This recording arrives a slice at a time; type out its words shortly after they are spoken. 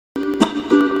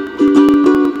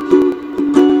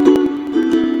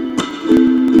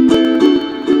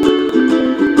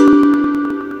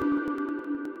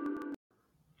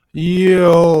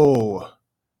Yo,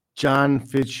 John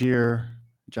Fitch here.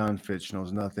 John Fitch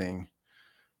knows nothing.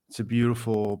 It's a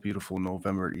beautiful, beautiful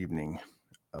November evening.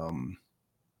 Um,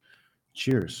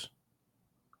 Cheers.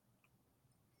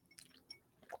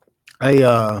 I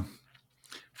I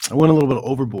went a little bit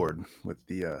overboard with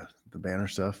the banner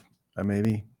stuff.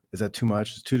 Maybe is that too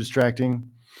much? It's too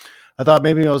distracting. I thought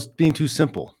maybe I was being too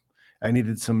simple. I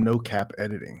needed some no cap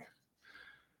editing.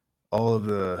 All of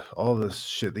the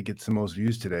shit that gets the most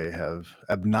views today have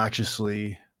obnoxious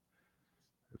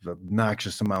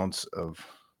amounts of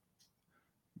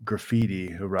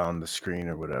graffiti around the screen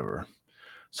or whatever.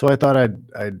 So I thought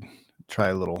I'd try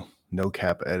a little no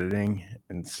cap editing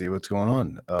and see what's going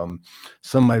on.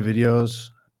 Some of my videos,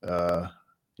 uh,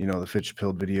 the Fitch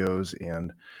Pilled videos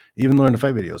and even Learn to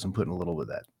Fight videos, I'm putting a little bit of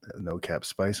that no cap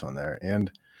spice on there, and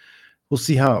we'll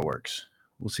see how it works.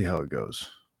 We'll see how it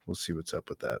goes. We'll see what's up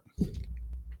with that.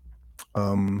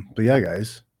 But yeah,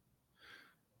 guys,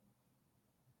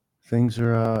 things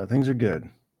are good.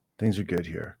 Things are good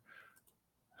here.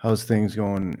 How's things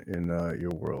going in your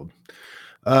world?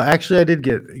 Actually, I did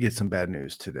get some bad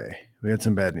news today. We had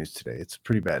some bad news today. It's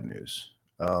pretty bad news.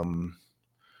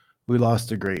 We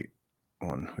lost a great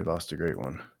one. We lost a great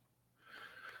one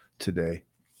today.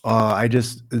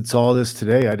 It's all this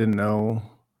today. I didn't know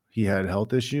he had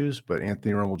health issues, but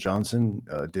Anthony Rumble Johnson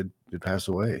did pass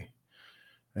away.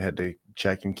 I had to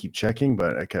check and keep checking,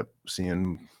 but I kept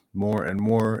seeing more and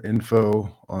more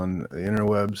info on the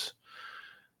interwebs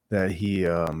that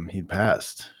he'd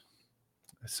passed.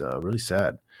 It's really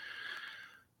sad.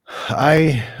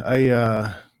 I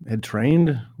had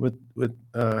trained with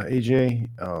AJ.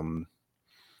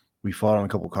 We fought on a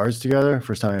couple cards together.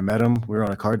 First time I met him, we were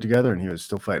on a card together, and he was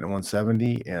still fighting at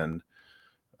 170. And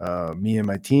me and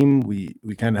my team, we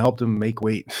kind of helped him make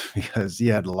weight because he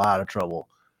had a lot of trouble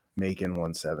making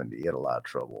 170. He had a lot of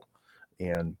trouble,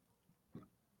 and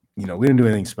we didn't do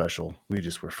anything special. We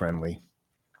just were friendly,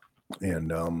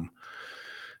 and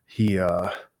he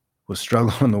was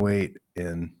struggling the weight,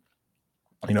 and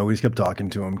we just kept talking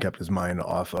to him, kept his mind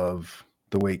off of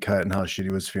the weight cut and how shitty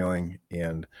he was feeling,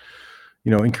 and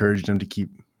encouraged him to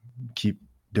keep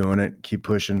doing it, keep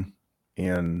pushing.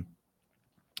 And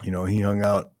he hung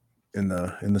out in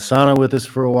the sauna with us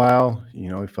for a while. He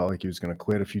felt like he was going to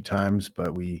quit a few times,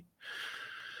 but we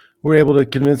were able to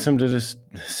convince him to just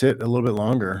sit a little bit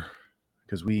longer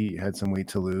because we had some weight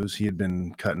to lose. He had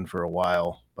been cutting for a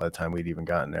while by the time we'd even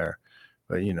gotten there,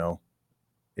 but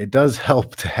it does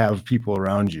help to have people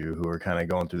around you who are kind of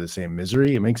going through the same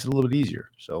misery. It makes it a little bit easier.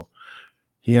 So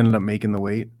he ended up making the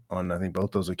weight on, I think,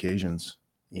 both those occasions.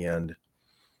 And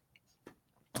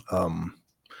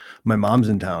my mom's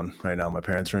in town right now. My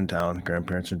parents are in town.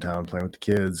 Grandparents are in town playing with the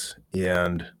kids.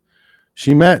 And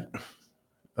she met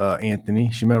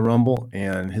Anthony. She met Rumble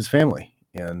and his family.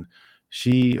 And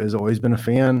she has always been a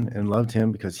fan and loved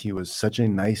him because he was such a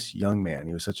nice young man.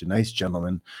 He was such a nice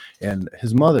gentleman. And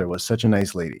his mother was such a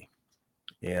nice lady.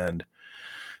 And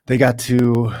they got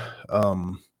to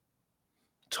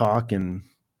talk and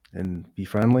be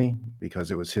friendly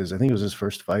because I think it was his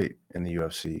first fight in the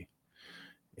UFC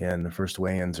and the first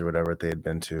weigh-ins or whatever they had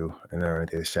been to. And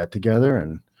they sat together,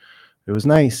 and it was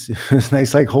nice. It was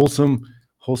nice, like wholesome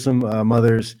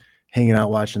mothers hanging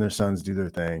out, watching their sons do their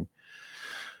thing.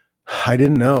 I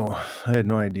didn't know. I had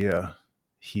no idea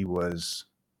he was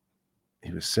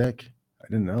sick. I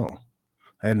didn't know.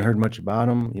 I hadn't heard much about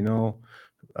him,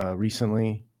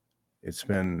 recently. It's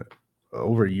been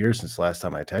over a year since the last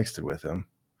time I texted with him.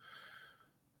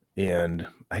 And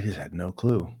I just had no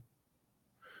clue.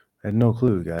 I had no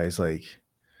clue, guys. Like,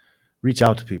 reach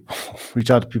out to people.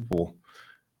 Reach out to people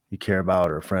you care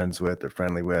about or friends with or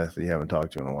friendly with that you haven't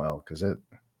talked to in a while. Because it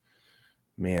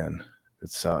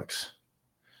sucks.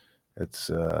 It's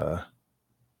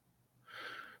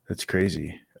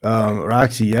crazy.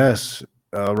 Roxy, yes.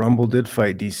 Rumble did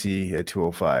fight DC at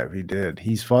 205. He did.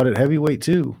 He's fought at heavyweight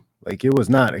too. Like, it was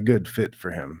not a good fit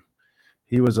for him.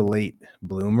 He was a late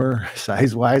bloomer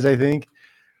size-wise, I think.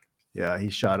 Yeah, he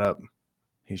shot up.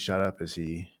 He shot up as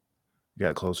he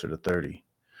got closer to 30.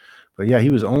 But yeah, he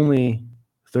was only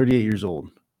 38 years old.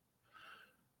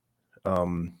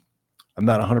 I'm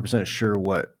not 100% sure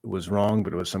what was wrong,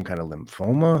 but it was some kind of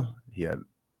lymphoma. He had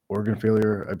organ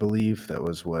failure, I believe. That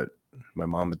was what my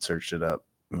mom had searched it up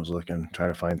and was looking,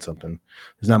 trying to find something.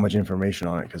 There's not much information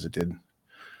on it because it did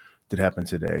happen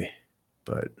today.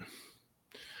 But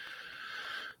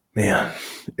man,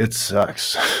 it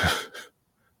sucks.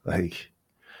 Like,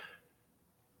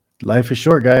 life is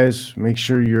short, guys. Make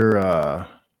sure you're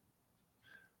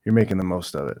making the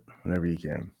most of it whenever you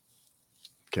can.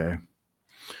 Okay.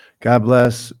 God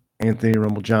bless Anthony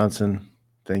Rumble Johnson.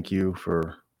 Thank you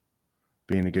for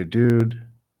being a good dude,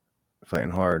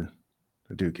 fighting hard.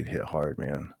 The dude could hit hard,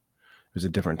 man. It was a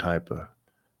different type of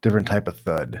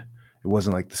thud. It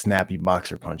wasn't like the snappy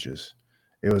boxer punches.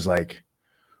 It was like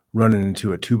running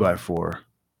into a 2x4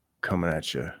 coming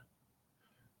at you.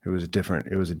 It was a different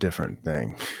thing.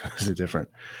 It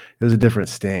was a different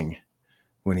sting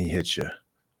when he hit you.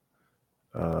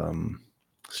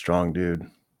 Strong dude.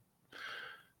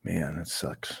 Man, that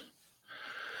sucks.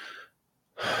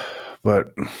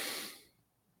 But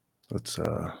let's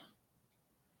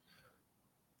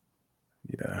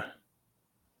yeah.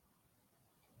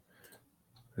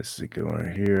 This is a good one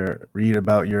right here. Read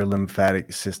about your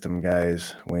lymphatic system,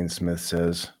 guys. Wayne Smith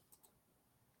says.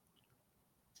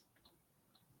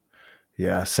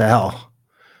 Yeah, Sal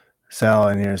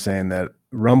in here saying that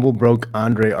Rumble broke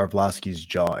Andre Arlovski's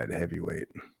jaw at heavyweight.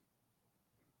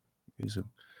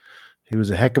 He was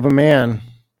a heck of a man,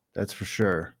 that's for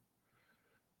sure.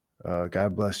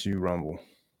 God bless you, Rumble.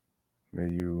 May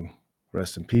you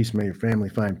rest in peace. May your family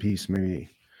find peace.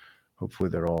 Hopefully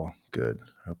they're all good.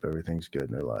 I hope everything's good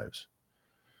in their lives.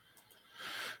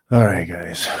 All right,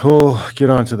 guys. We'll get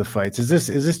on to the fights. Is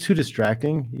this too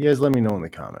distracting? You guys let me know in the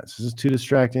comments. Is this too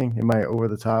distracting? Am I over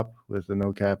the top with the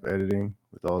no cap editing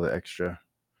with all the extras?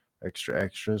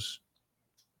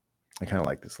 I kind of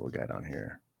like this little guy down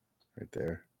here, right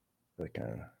there. I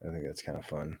think that's kind of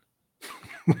fun.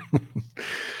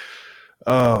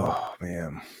 Oh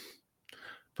man.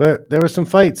 But there were some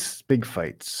fights, big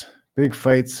fights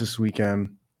this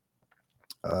weekend.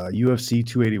 UFC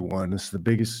 281. This is the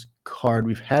biggest card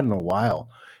we've had in a while.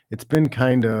 It's been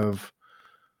kind of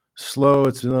slow.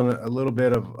 It's been a little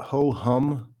bit of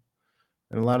ho-hum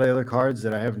and a lot of other cards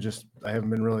that I haven't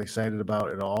been really excited about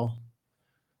at all.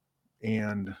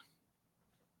 And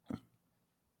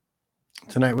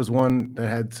tonight was one that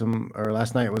had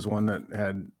last night was one that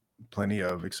had plenty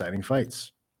of exciting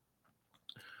fights.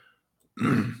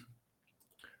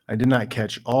 I did not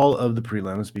catch all of the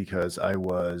prelims because I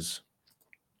was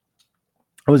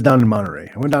down in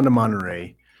Monterey. I went down to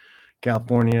Monterey,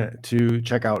 California to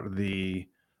check out the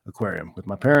aquarium with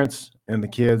my parents and the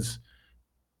kids.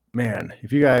 Man,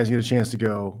 if you guys get a chance to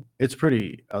go, it's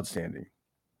pretty outstanding.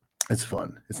 It's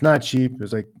fun. It's not cheap.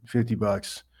 It's like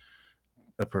 $50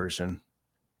 a person.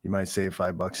 You might save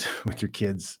 $5 with your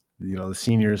kids. The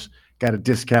seniors got a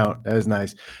discount. That is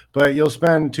nice. But you'll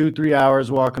spend 2-3 hours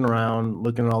walking around,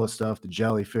 looking at all the stuff. The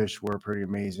jellyfish were pretty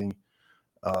amazing.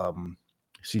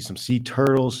 See some sea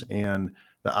turtles and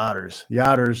the otters. The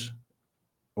otters,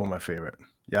 one of my favorite.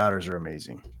 The otters are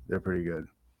amazing. They're pretty good.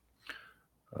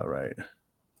 All right.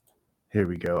 Here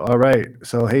we go. All right.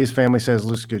 So Hayes family says,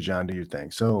 looks good, John. Do your thing.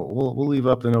 So we'll leave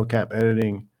up the no cap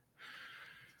editing.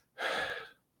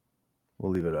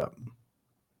 We'll leave it up.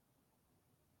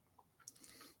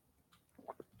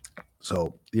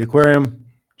 So the aquarium,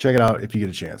 check it out if you get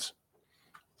a chance.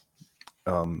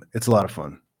 It's a lot of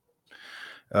fun.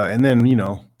 And then,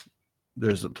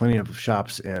 there's plenty of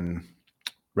shops and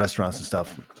restaurants and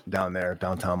stuff down there,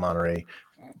 downtown Monterey,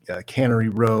 Cannery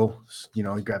Row,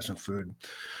 you grab some food.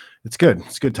 It's good.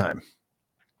 It's a good time.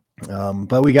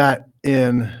 But we got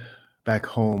back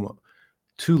home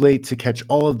too late to catch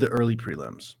all of the early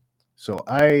prelims. So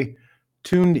I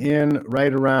tuned in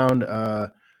right around,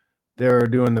 they were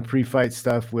doing the pre-fight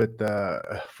stuff with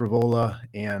Frivola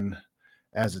and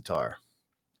Azatar.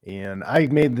 And I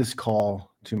made this call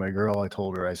to my girl. I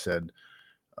told her, I said,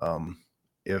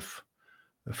 if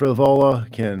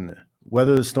Frivola can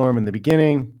weather the storm in the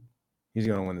beginning, he's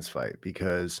going to win this fight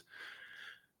because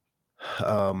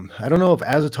I don't know if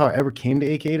Azatar ever came to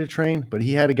AKA to train, but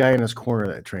he had a guy in his corner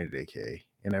that trained at AKA,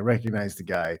 and I recognized the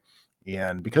guy.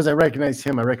 And because I recognized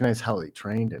him, I recognized how he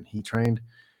trained, and he trained.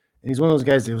 And he's one of those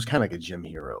guys that was kind of like a gym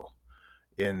hero.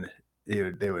 And they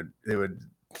would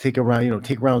take a round,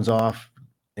 take rounds off,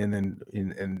 and then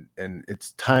and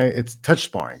it's touch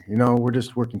sparring. We're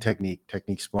just working technique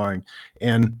sparring,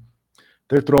 and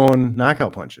they're throwing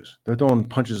knockout punches. They're throwing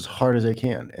punches as hard as they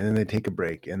can, and then they take a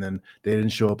break, and then they didn't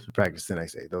show up to practice the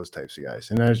next day. Those types of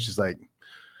guys, and I was just like,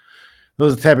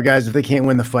 those are the type of guys, if they can't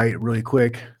win the fight really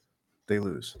quick, they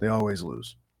lose. They always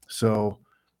lose. So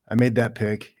I made that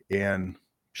pick, and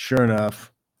sure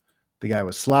enough, the guy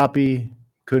was sloppy,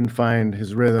 couldn't find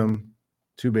his rhythm,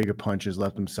 too big of punches,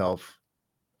 left himself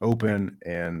open,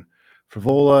 and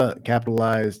Frivola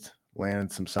capitalized,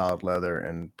 landed some solid leather,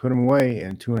 and put him away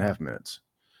in 2.5 minutes.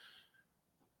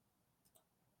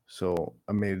 So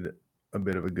I made a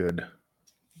bit of a good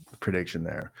prediction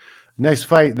there. Next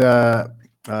fight, the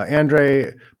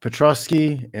Andre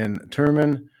Petroski and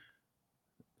Turman.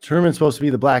 Turman's supposed to be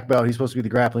the black belt. He's supposed to be the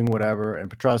grappling whatever, and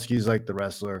Petroski's like the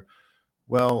wrestler.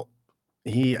 Well,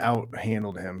 he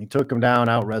out-handled him. He took him down,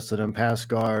 out-wrestled him, passed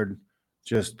guard,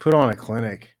 just put on a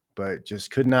clinic, but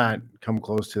just could not come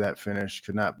close to that finish,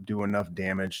 could not do enough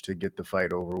damage to get the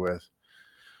fight over with.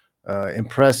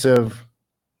 Impressive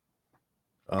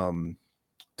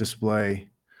display,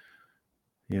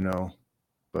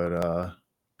 but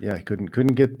yeah,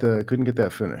 couldn't get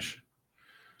that finish,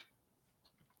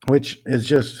 which is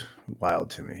just wild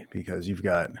to me because you've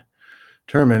got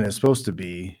Turman is supposed to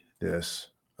be this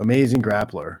amazing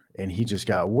grappler, and he just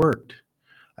got worked.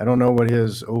 I don't know what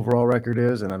his overall record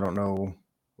is, and I don't know.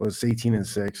 Well, it's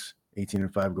 18-6,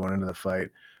 18-5 going into the fight.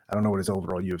 I don't know what his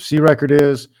overall UFC record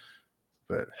is,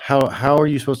 but how are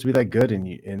you supposed to be that good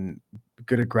and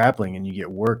good at grappling and you get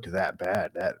worked that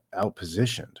bad, that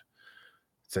outpositioned?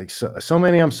 It's like so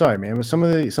many. I'm sorry, man, but some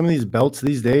of these belts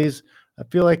these days, I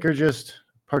feel like are just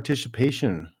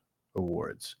participation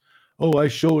awards. Oh, I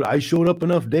showed up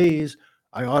enough days,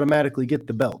 I automatically get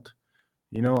the belt.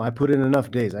 I put in enough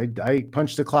days. I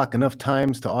punched the clock enough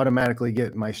times to automatically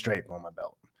get my stripe on my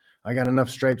belt. I got enough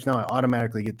stripes now, I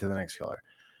automatically get to the next color.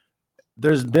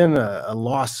 There's been a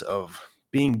loss of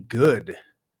being good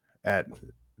at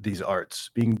these arts,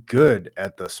 being good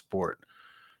at the sport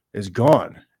is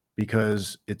gone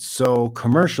because it's so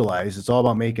commercialized. It's all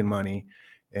about making money,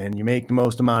 and you make the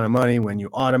most amount of money when you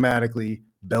automatically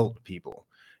belt people.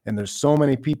 And there's so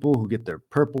many people who get their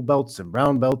purple belts and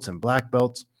brown belts and black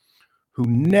belts who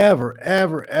never,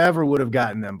 ever, ever would have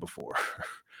gotten them before.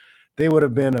 They would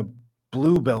have been a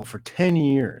blue belt for 10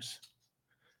 years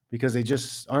because they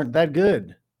just aren't that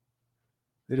good.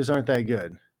 They just aren't that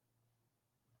good.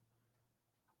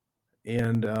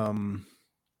 And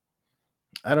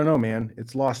I don't know, man.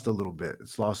 It's lost a little bit.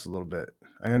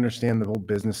 I understand the whole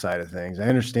business side of things. I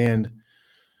understand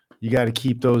you got to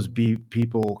keep those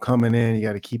people coming in. You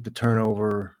got to keep the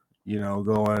turnover,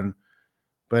 going.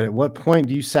 But at what point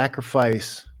do you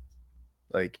sacrifice,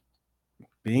 like,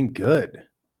 being good?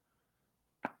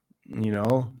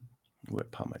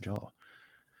 What pop my jaw?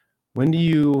 When do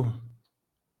you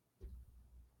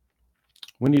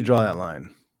draw that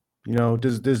line?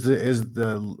 Is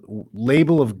the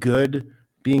label of good,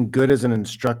 being good as an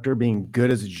instructor, being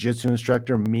good as a jiu-jitsu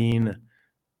instructor mean,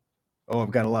 oh,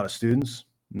 I've got a lot of students,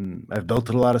 I've built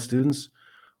a lot of students?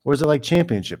 Or is it like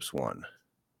championships won?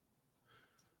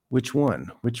 Which one,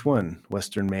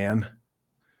 Western man?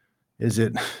 Is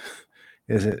it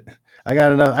I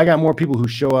got more people who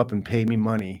show up and pay me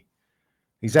money.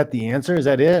 Is that the answer? Is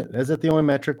that it? Is that the only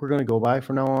metric we're going to go by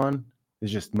from now on?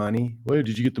 Is just money? Wait,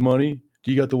 did you get the money?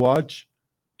 Do you got the watch?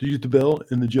 Do you get the belt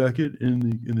and the jacket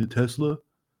and the Tesla?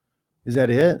 Is that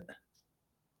it?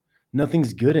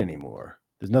 Nothing's good anymore.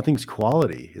 Nothing's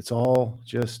quality. It's all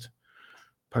just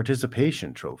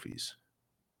participation trophies.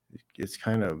 It's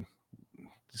kind of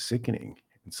sickening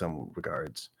in some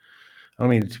regards. I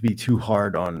don't mean to be too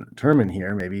hard on Turman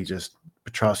here. Maybe just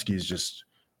Petrosky's just,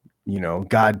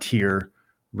 God tier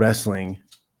wrestling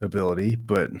ability,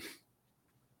 but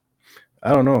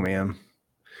I don't know, man.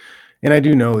 And I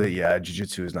do know that,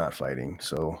 jiu-jitsu is not fighting,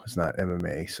 so it's not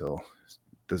MMA, so it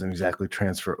doesn't exactly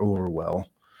transfer over well.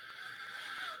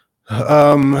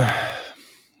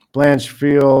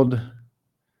 Blanchfield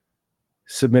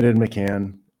submitted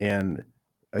McCann, and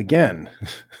again,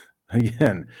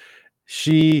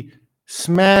 she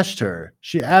smashed her.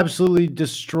 She absolutely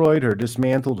destroyed her,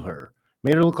 dismantled her,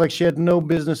 made her look like she had no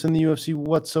business in the UFC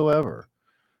whatsoever.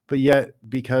 But yet,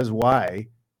 because why?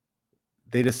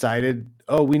 They decided,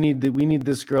 oh, we need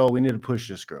this girl. We need to push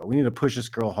this girl. We need to push this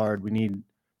girl hard. We need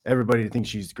everybody to think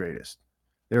she's the greatest.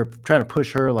 They're trying to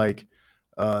push her like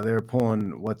they were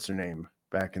pulling, what's her name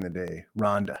back in the day,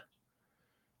 Rhonda.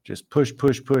 Just push.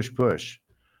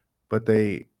 But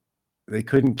they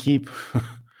couldn't keep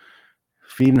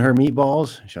feeding her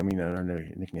meatballs. I mean, her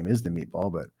nickname is the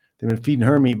meatball, but they've been feeding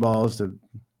her meatballs to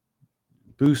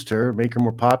boost her, make her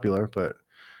more popular. But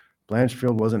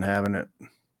Blanchfield wasn't having it.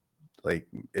 Like,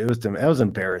 it was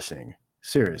embarrassing.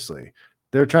 Seriously.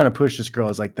 They're trying to push this girl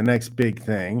as like the next big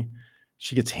thing.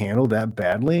 She gets handled that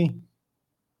badly.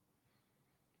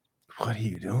 What are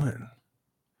you doing?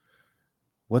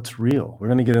 What's real? We're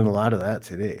going to get into a lot of that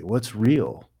today. What's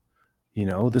real?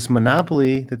 This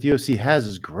monopoly that the UFC has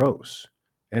is gross.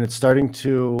 And it's starting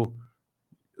to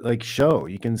like show.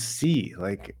 You can see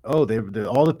like, oh, they're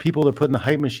all the people they're putting the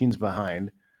hype machines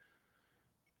behind.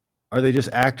 Are they just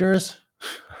actors?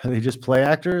 Are they just play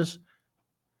actors?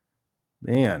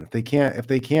 Man, if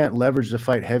they can't leverage the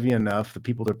fight heavy enough, the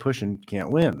people they're pushing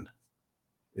can't win.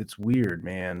 It's weird,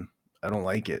 man. I don't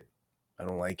like it.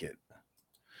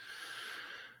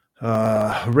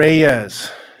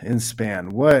 Reyes in Span.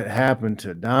 What happened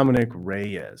to Dominic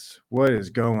Reyes? What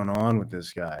is going on with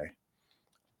this guy?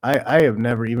 I have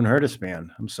never even heard of Spann.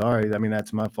 I'm sorry. I mean,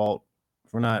 that's my fault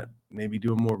for not maybe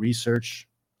doing more research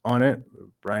on it.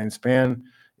 Brian Spann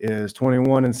is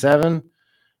 21-7.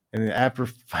 And after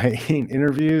fighting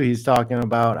interview, he's talking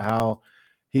about how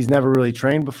he's never really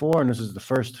trained before, and this is the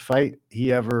first fight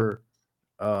he ever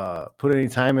put any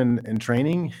time in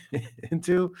training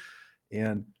into.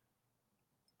 And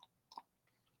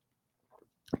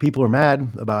people are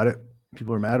mad about it.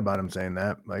 People are mad about him saying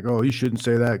that. Like, oh, you shouldn't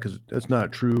say that because that's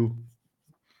not true.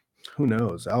 Who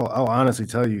knows? I'll honestly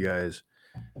tell you guys,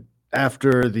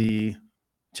 after the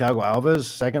Thiago Alves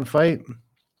second fight,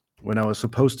 when I was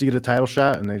supposed to get a title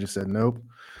shot and they just said nope,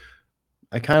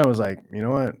 I kind of was like, you know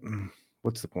what?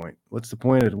 What's the point? What's the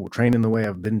point of training the way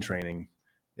I've been training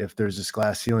if there's this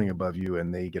glass ceiling above you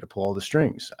and they get to pull all the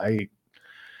strings? I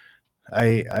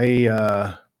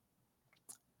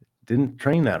didn't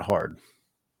train that hard.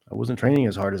 I wasn't training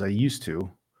as hard as I used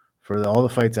to for all the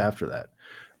fights after that.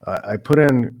 I put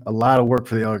in a lot of work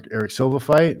for the Eric Silva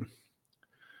fight,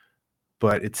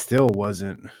 but it still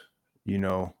wasn't,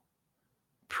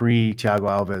 pre-Thiago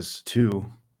Alves 2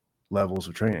 levels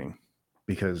of training,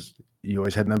 because you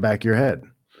always had in the back of your head.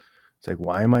 It's like,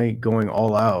 why am I going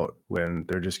all out when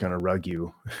they're just going to rug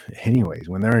you anyways,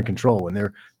 when they're in control, when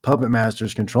they're puppet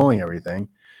masters controlling everything?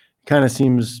 It kind of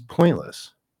seems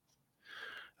pointless.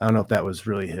 I don't know if that was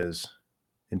really his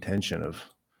intention of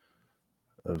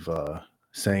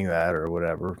saying that or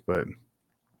whatever, but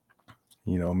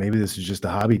maybe this is just a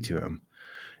hobby to him.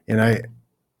 And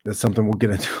that's something we'll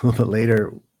get into a little bit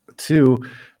later too.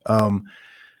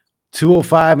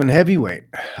 205 and heavyweight,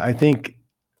 I think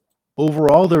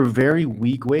overall they're very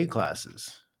weak weight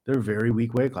classes. They're very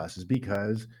weak weight classes,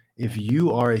 because if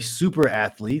you are a super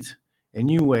athlete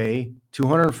and you weigh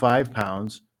 205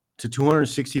 pounds to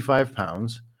 265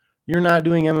 pounds, you're not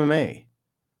doing MMA.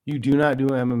 You do not do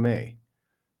MMA.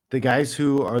 The guys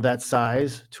who are that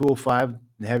size, 205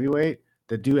 heavyweight,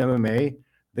 that do MMA,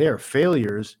 they are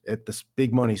failures at the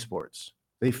big money sports.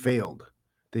 They failed.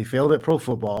 They failed at pro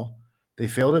football. They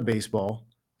failed at baseball.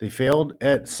 They failed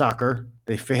at soccer.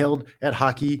 They failed at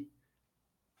hockey.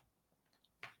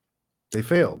 They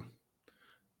failed.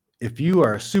 If you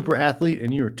are a super athlete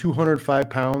and you're 205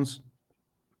 pounds,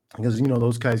 because,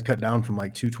 those guys cut down from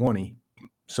like 220.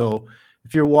 So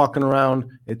if you're walking around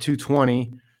at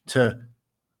 220 to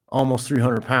almost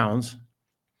 300 pounds,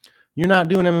 you're not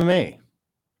doing MMA.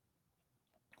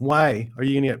 Why are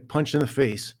you going to get punched in the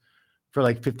face for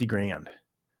like 50 grand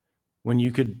when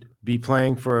you could be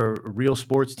playing for a real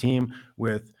sports team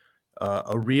with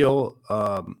a real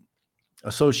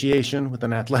association, with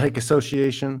an athletic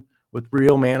association, with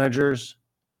real managers,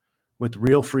 with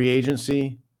real free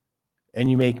agency, and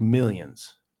you make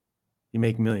millions? You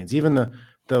make millions. Even the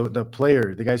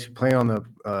player, the guys who play on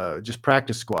the just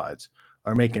practice squads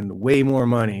are making way more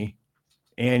money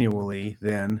annually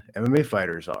than MMA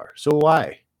fighters are. So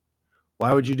why?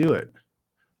 Why would you do it?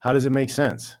 How does it make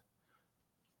sense?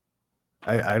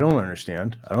 I don't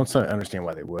understand. I don't understand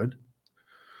why they would.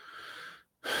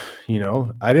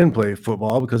 I didn't play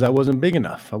football because I wasn't big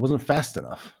enough. I wasn't fast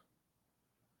enough.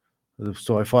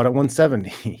 So I fought at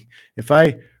 170. If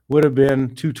I would have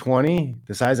been 220,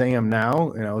 the size I am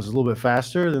now, and I was a little bit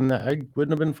faster, then I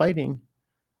wouldn't have been fighting.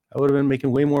 I would have been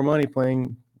making way more money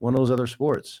playing one of those other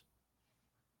sports.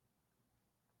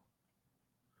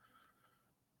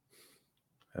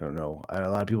 I don't know. A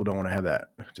lot of people don't want to have that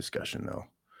discussion, though.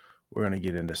 We're going to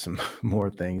get into some more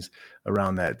things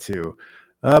around that too.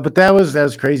 But that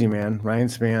was crazy, man. Ryan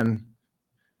Spann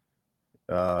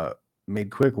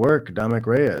made quick work. Dominic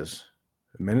Reyes,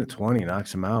 a minute 20,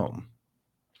 knocks him out.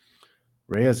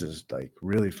 Reyes is like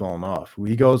really falling off.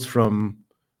 He goes from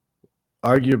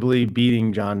arguably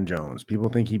beating John Jones. People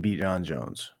think he beat John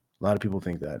Jones. A lot of people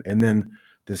think that. And then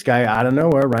this guy out of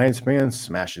nowhere, Ryan Spann,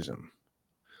 smashes him.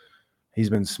 He's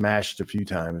been smashed a few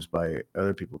times by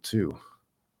other people too.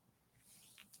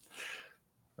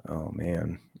 Oh,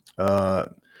 man.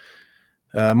 Moicano,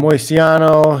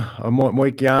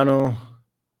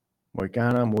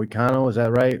 is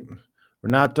that right?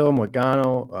 Renato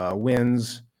Moicano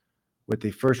wins with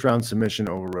the first round submission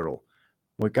over Riddle.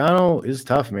 Moicano is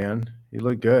tough, man. He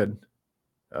looked good.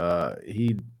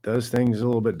 He does things a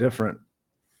little bit different,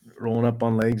 rolling up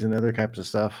on legs and other types of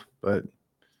stuff, but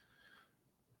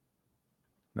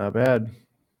not bad.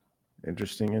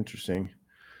 Interesting.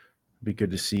 Be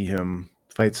good to see him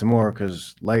fight some more,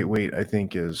 because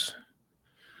lightweight's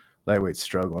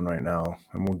struggling right now,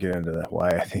 and we'll get into that, why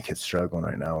I think it's struggling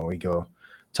right now when we go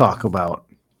talk about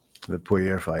the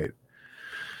Poirier fight.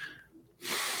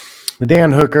 Dan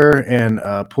Hooker and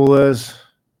Puelles.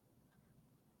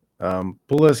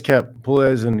 Puelles kept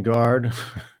Puelles in guard,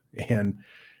 and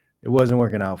It wasn't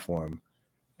working out for him.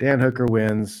 Dan Hooker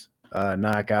wins,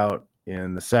 knockout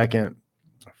in the second,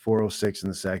 406 in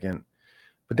the second.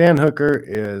 But Dan Hooker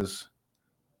is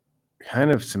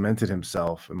kind of cemented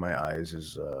himself in my eyes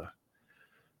as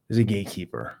a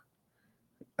gatekeeper.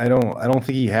 I don't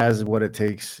think he has what it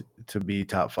takes to be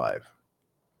top 5.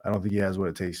 I don't think he has what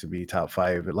it takes to be top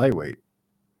 5 at lightweight.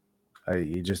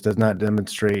 He just does not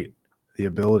demonstrate the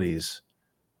abilities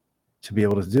to be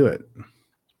able to do it.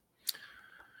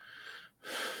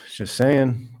 Just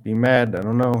saying, be mad. I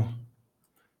don't know.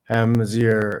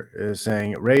 Hamazir is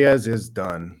saying Reyes is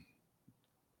done.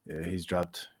 Yeah, he's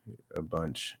dropped a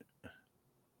bunch.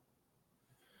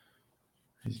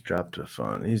 He's dropped a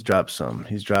fun. He's dropped some.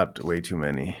 He's dropped way too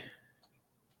many.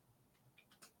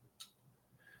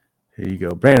 Here you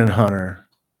go. Brandon Hunter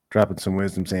dropping some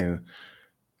wisdom saying,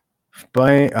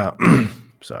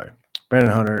 sorry.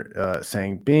 Brandon Hunter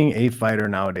saying, being a fighter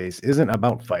nowadays isn't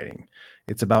about fighting.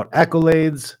 It's about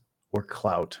accolades or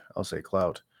clout. I'll say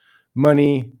clout.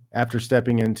 Money after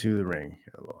stepping into the ring.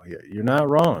 Well, yeah, you're not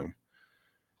wrong.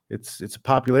 It's a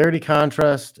popularity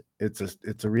contest. It's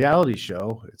a reality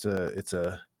show. It's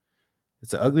an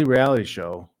ugly reality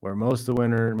show where most of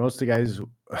the guys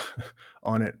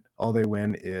on it, all they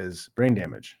win is brain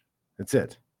damage. That's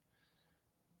it.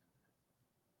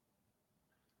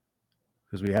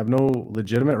 Because we have no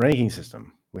legitimate ranking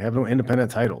system. We have no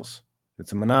independent titles.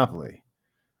 It's a monopoly.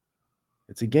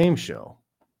 It's a game show.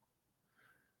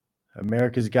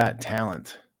 America's Got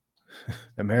Talent.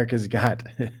 America's Got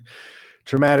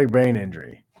traumatic brain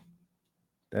injury.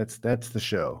 That's the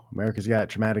show. America's Got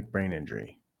traumatic brain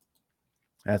injury.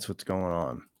 That's what's going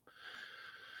on.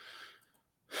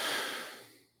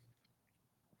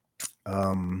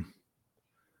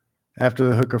 After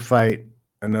the Hooker fight,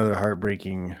 another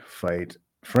heartbreaking fight.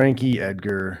 Frankie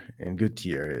Edgar and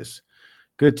Gutierrez.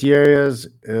 Gutierrez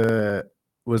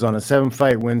was on a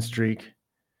 7-fight win streak,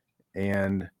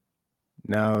 and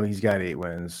now he's got 8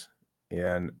 wins.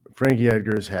 And Frankie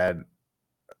Edgar's had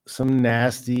some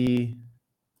nasty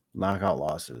knockout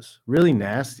losses. Really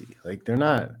nasty. Like, they're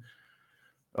not,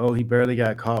 oh, he barely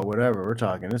got caught, whatever. We're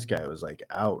talking, this guy was like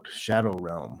out, Shadow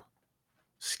Realm.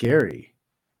 Scary.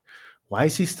 Why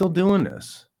is he still doing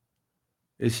this?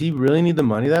 Does he really need the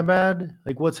money that bad?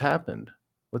 Like, what's happened?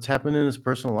 What's happened in his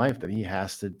personal life that he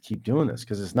has to keep doing this?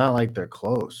 Because it's not like they're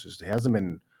close. It hasn't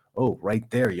been, oh, right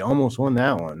there, you almost won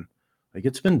that one. Like,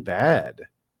 it's been bad.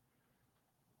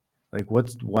 Like,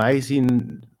 what's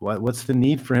the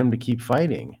need for him to keep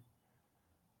fighting?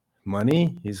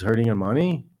 Money? He's hurting on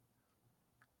money?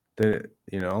 The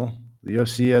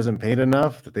UFC hasn't paid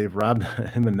enough, that they've robbed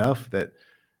him enough that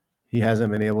he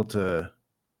hasn't been able to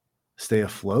stay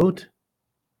afloat?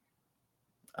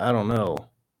 I don't know.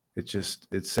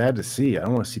 It's sad to see. I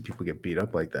don't want to see people get beat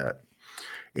up like that.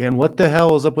 And what the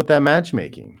hell is up with that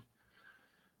matchmaking?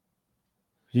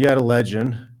 You got a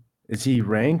legend. Is he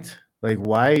ranked? Like,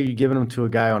 why are you giving him to a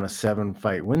guy on a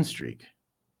 7-fight win streak?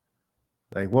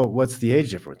 Like, what's the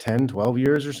age difference? 10, 12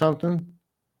 years or something?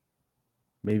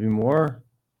 Maybe more?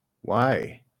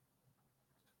 Why?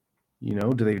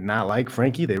 Do they not like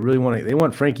Frankie? They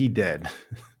want Frankie dead.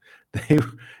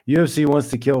 UFC wants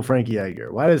to kill Frankie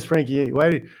Edgar. Why does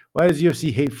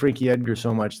UFC hate Frankie Edgar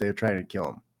so much they're trying to kill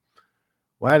him?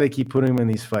 Why do they keep putting him in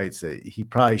these fights that he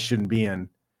probably shouldn't be in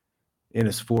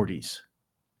his 40s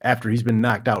after he's been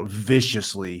knocked out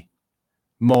viciously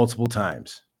multiple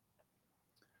times?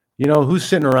 Who's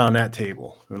sitting around that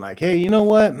table and like, hey, you know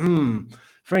what?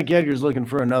 Frankie Edgar's looking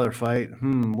for another fight.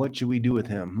 What should we do with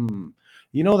him?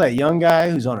 That young guy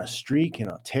who's on a streak and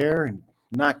a tear and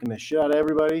knocking the shit out of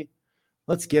everybody?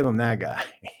 Let's give him that guy.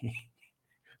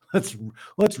 Let's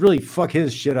really fuck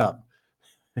his shit up.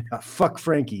 Fuck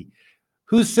Frankie.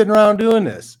 Who's sitting around doing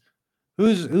this?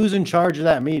 Who's in charge of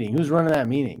that meeting? Who's running that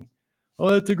meeting? Oh,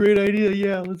 that's a great idea.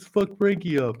 Yeah, let's fuck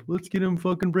Frankie up. Let's get him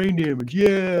fucking brain damage.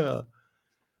 Yeah.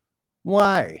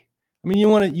 Why? I mean, you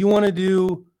want to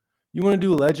do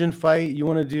a legend fight. You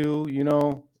want to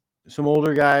do, some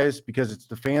older guys because it's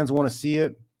the fans want to see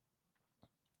it.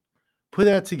 Put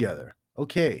that together.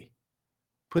 Okay.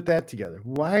 Put that together.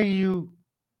 Why are you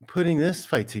putting this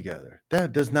fight together?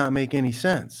 That does not make any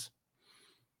sense.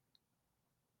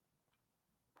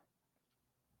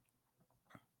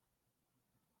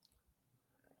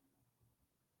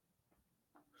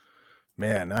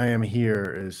 Man, I am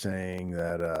here is saying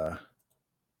that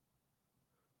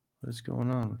what is going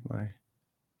on with my,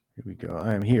 here we go.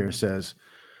 I am here says,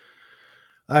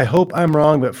 I hope I'm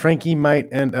wrong, but Frankie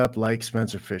might end up like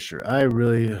Spencer Fisher. I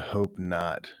really hope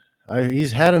not.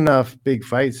 He's had enough big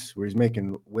fights where he's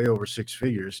making way over 6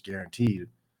 figures guaranteed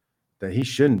that he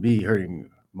shouldn't be hurting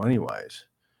money-wise.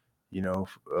 You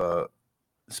know,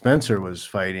 Spencer was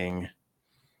fighting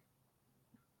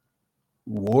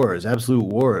wars, absolute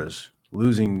wars,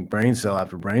 losing brain cell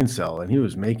after brain cell, and he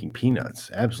was making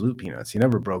peanuts, absolute peanuts. He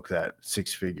never broke that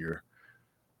 6-figure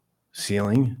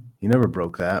ceiling. He never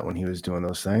broke that when he was doing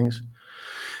those things,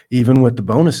 even with the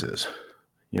bonuses.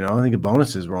 You know, I think the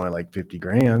bonuses were only like 50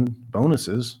 grand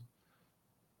bonuses.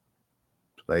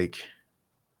 Like,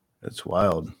 that's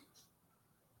wild.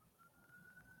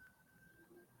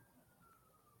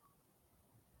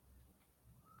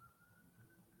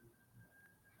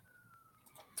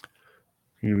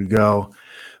 Here we go.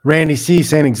 Randy C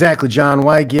saying, exactly, John.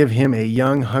 Why give him a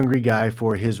young, hungry guy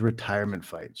for his retirement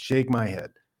fight? Shake my head.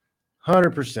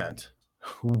 100%.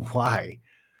 Why?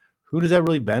 Who does that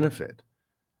really benefit?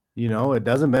 You know, it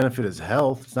doesn't benefit his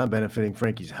health. It's not benefiting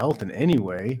Frankie's health in any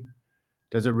way.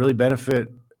 Does it really benefit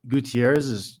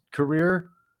Gutierrez's career?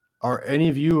 Are any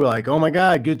of you like, oh my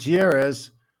God, Gutierrez,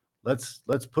 let's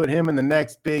put him in the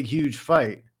next big, huge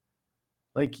fight?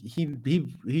 Like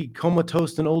he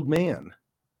comatose an old man.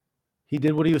 He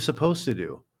did what he was supposed to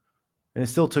do, and it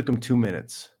still took him 2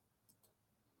 minutes.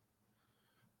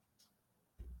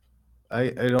 I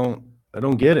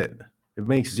don't get it. It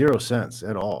makes zero sense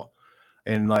at all.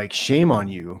 And like, shame on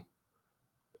you,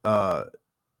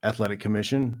 Athletic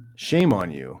Commission. Shame on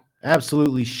you.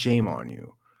 Absolutely shame on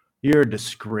you. You're a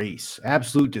disgrace.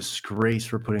 Absolute disgrace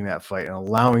for putting that fight and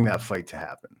allowing that fight to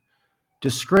happen.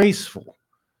 Disgraceful.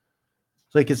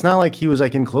 Like, it's not like he was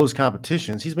like in close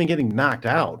competitions. He's been getting knocked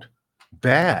out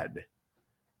bad.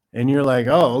 And you're like,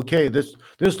 oh, okay, this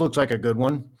looks like a good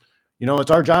one. You know,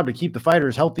 it's our job to keep the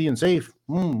fighters healthy and safe.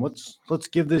 Let's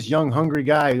give this young, hungry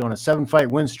guy on a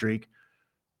 7-fight win streak,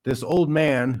 this old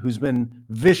man who's been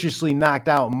viciously knocked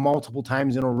out multiple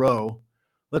times in a row.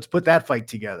 Let's put that fight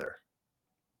together.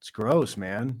 It's gross,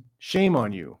 man. Shame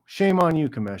on you. Shame on you,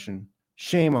 Commission.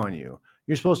 Shame on you.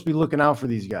 You're supposed to be looking out for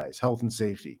these guys, health and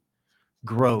safety.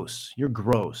 Gross. You're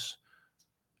gross.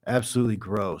 Absolutely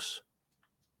gross.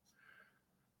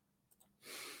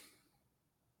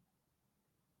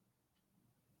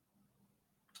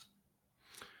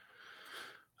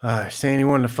 Saying he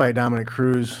wanted to fight Dominic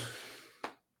Cruz.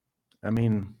 I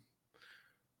mean,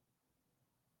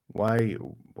 why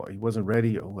he wasn't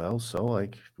ready? Oh, well, so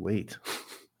like, wait.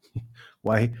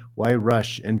 why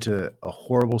rush into a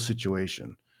horrible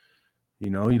situation? You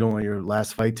know, you don't want your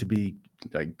last fight to be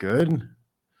like good.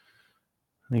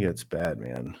 I think it's bad,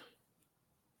 man.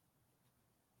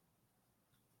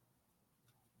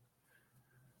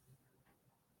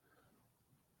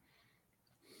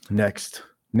 Next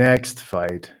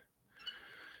fight.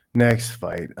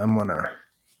 I'm gonna.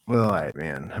 Well, all right,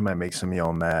 man. I might make some of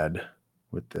y'all mad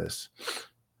with this.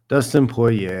 Dustin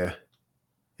Poirier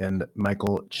and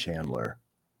Michael Chandler.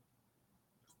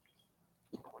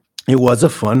 It was a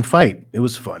fun fight. It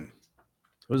was fun.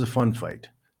 It was a fun fight.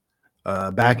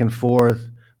 Back and forth,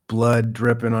 blood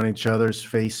dripping on each other's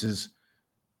faces.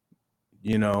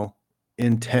 You know,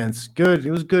 intense. Good.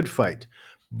 It was a good fight.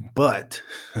 But,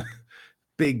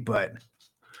 big but.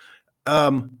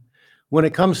 When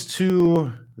it comes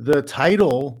to the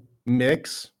title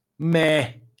mix,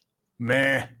 meh.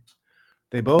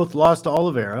 They both lost to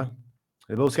Oliveira.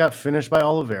 They both got finished by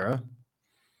Oliveira.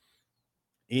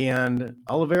 And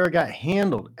Oliveira got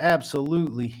handled,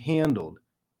 absolutely handled,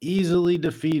 easily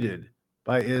defeated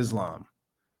by Islam.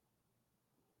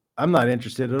 I'm not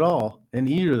interested at all in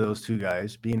either of those two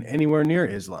guys being anywhere near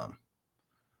Islam.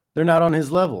 They're not on his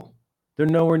level. They're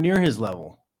nowhere near his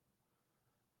level.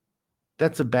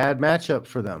 That's a bad matchup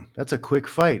for them. That's a quick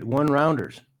fight,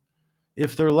 1-rounders.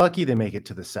 If they're lucky, they make it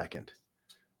to the second.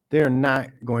 They're not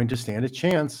going to stand a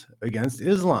chance against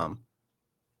Islam.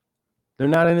 They're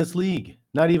not in his league,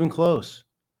 not even close.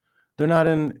 They're not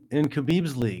in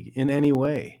Khabib's league in any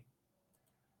way.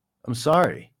 I'm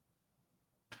sorry.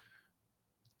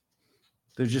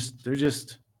 They're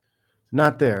just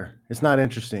not there. It's not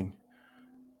interesting.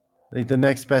 I think the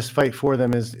next best fight for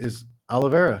them is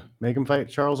Oliveira. Make him fight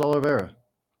Charles Oliveira.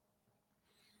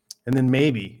 And then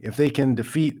maybe if they can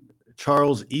defeat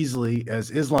Charles easily as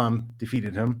Islam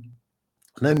defeated him,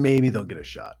 then maybe they'll get a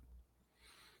shot.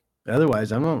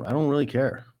 Otherwise, I don't really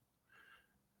care.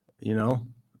 You know,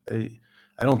 I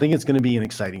don't think it's going to be an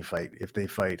exciting fight if they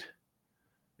fight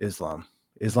Islam.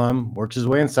 Islam works his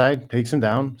way inside, takes him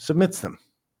down, submits them.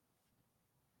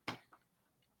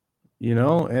 You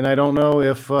know, and I don't know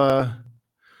if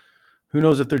who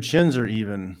knows if their chins are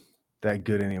even that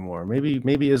good anymore.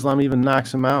 Maybe Islam even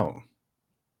knocks them out.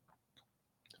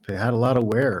 They had a lot of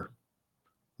wear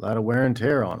and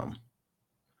tear on them.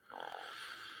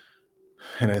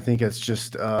 And I think it's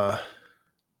just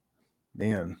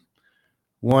man,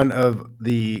 one of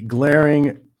the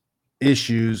glaring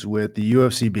issues with the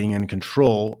UFC being in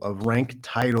control of rank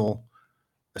title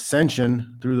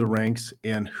ascension through the ranks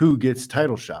and who gets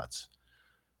title shots.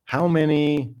 How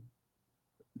many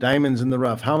diamonds in the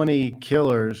rough, how many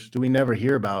killers do we never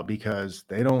hear about because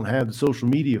they don't have the social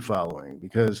media following,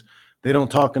 because they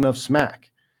don't talk enough smack,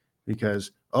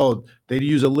 because, oh, they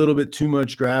use a little bit too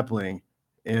much grappling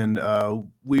and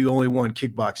we only won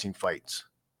kickboxing fights.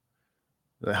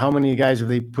 How many guys have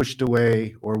they pushed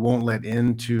away or won't let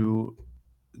into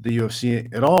the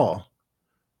UFC at all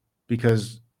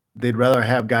because they'd rather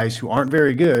have guys who aren't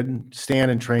very good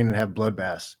stand and train and have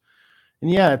bloodbaths?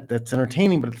 And yeah, that's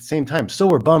entertaining, but at the same time, so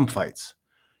were bum fights.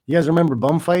 You guys remember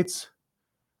bum fights?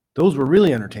 Those were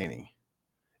really entertaining.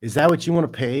 Is that what you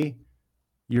want to pay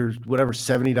your whatever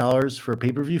 $70 for a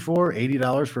pay-per-view for,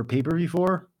 $80 for a pay-per-view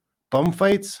for? Bum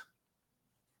fights?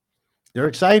 They're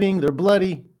exciting. They're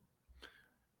bloody.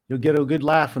 You'll get a good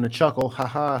laugh and a chuckle.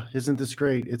 Haha, isn't this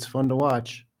great? It's fun to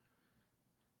watch.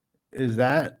 Is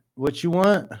that what you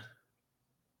want?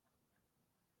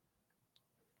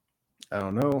 I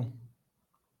don't know.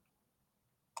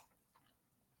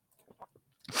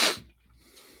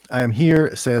 I am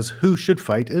here, says, who should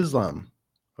fight Islam?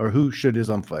 Or who should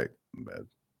Islam fight?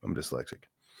 I'm dyslexic.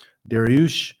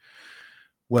 Dariush.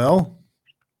 Well,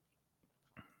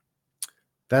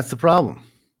 that's the problem.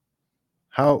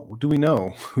 How do we know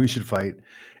who should fight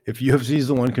if UFC is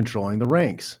the one controlling the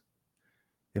ranks?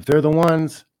 If they're the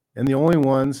ones and the only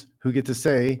ones who get to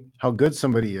say how good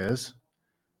somebody is,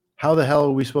 how the hell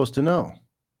are we supposed to know?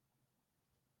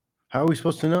 How are we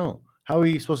supposed to know? How are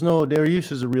we supposed to know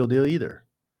Dariush is a real deal either?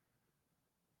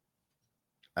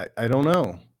 I don't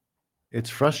know. It's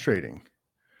frustrating.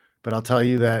 But I'll tell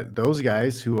you that those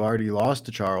guys who already lost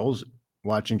to Charles,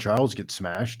 watching Charles get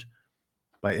smashed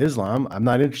by Islam, I'm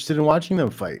not interested in watching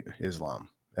them fight Islam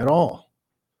at all.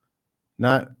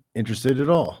 Not interested at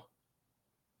all.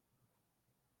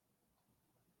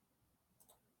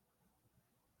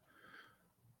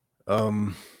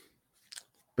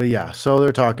 But yeah, so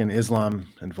they're talking Islam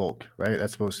and Volk, right?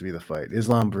 That's supposed to be the fight.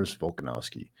 Islam versus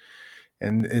Volkanovski.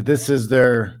 And this is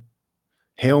their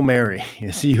Hail Mary.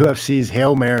 It's the UFC's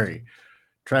Hail Mary.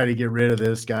 Try to get rid of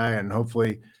this guy, and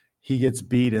hopefully he gets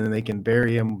beat, and then they can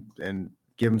bury him and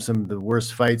give him some of the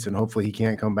worst fights, and hopefully he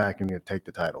can't come back and take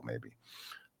the title maybe.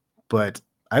 But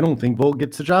I don't think Volk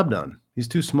gets the job done. He's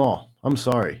too small. I'm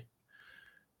sorry.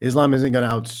 Islam isn't going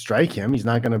to outstrike him. He's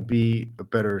not going to be a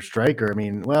better striker. I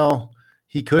mean, well,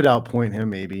 he could outpoint him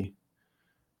maybe,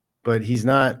 but he's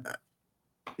not,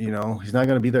 he's not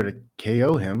going to be there to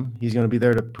KO him. He's going to be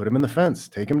there to put him in the fence,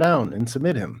 take him down, and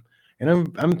submit him. And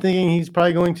I'm thinking he's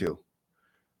probably going to.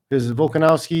 Because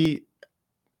Volkanovski,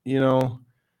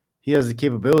 he has the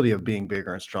capability of being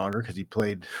bigger and stronger because he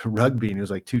played rugby and he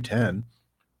was like 210.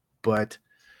 But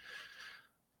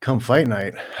come fight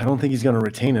night, I don't think he's going to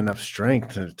retain enough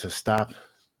strength to stop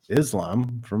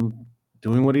Islam from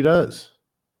doing what he does.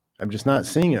 I'm just not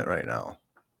seeing it right now.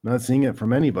 I'm not seeing it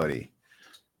from anybody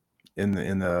in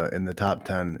the top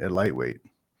 10 at lightweight.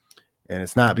 And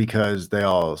it's not because they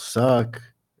all suck.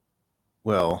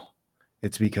 Well,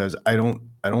 it's because I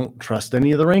don't trust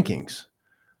any of the rankings.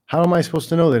 How am I supposed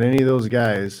to know that any of those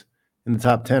guys in the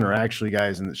top 10 are actually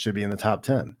guys that should be in the top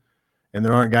 10? And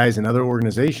there aren't guys in other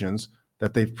organizations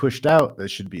that they've pushed out that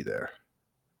should be there.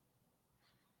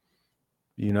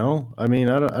 I mean,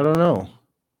 I don't know.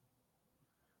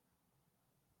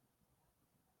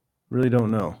 Really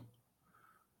don't know.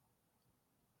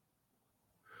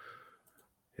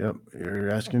 Yep, you're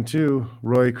asking too.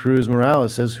 Roy Cruz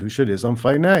Morales says, who should Islam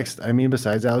fight next? I mean,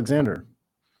 besides Alexander.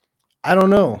 I don't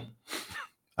know.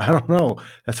 I don't know.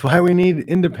 That's why we need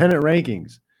independent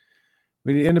rankings.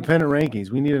 We need independent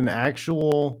rankings. We need an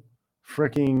actual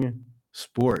freaking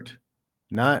sport,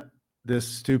 not this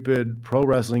stupid pro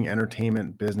wrestling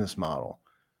entertainment business model.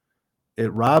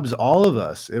 It robs all of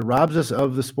us. It robs us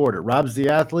of the sport. It robs the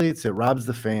athletes. It robs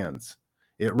the fans.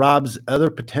 It robs other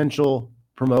potential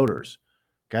promoters,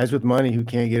 guys with money who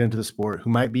can't get into the sport, who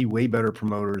might be way better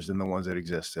promoters than the ones that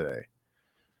exist today.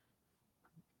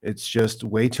 It's just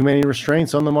way too many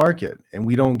restraints on the market, and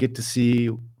we don't get to see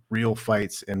real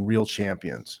fights and real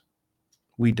champions.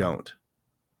 We don't.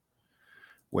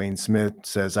 Wayne Smith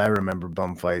says, I remember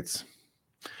bum fights.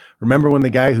 Remember when the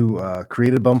guy who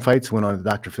created bum fights went on the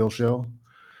Dr. Phil show?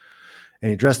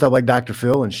 And he dressed up like Dr.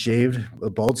 Phil and shaved a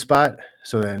bald spot,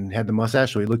 so then had the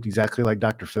mustache, so he looked exactly like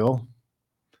Dr. Phil.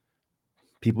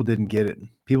 People didn't get it.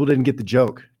 People didn't get the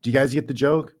joke. Do you guys get the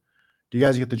joke? Do you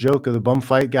guys get the joke of the bum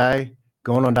fight guy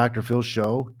going on Dr. Phil's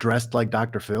show, dressed like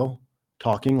Dr. Phil,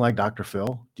 talking like Dr.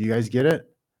 Phil? Do you guys get it?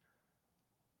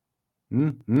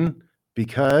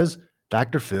 because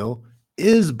Dr. Phil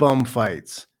is bum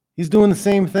fights. He's doing the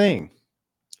same thing.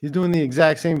 He's doing the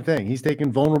exact same thing. He's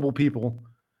taking vulnerable people,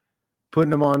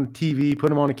 putting them on TV,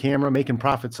 putting them on a camera, making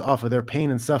profits off of their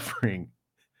pain and suffering.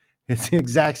 It's the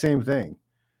exact same thing.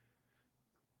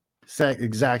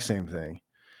 Exact same thing.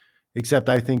 Except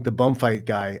I think the bum fight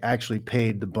guy actually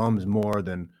paid the bums more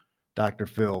than Dr.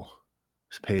 Phil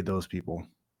paid those people.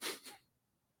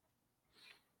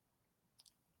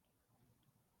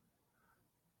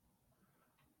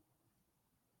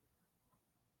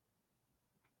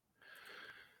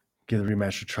 Give the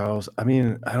rematch to Charles. I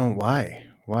mean, I don't. Why?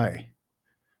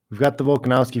 We've got the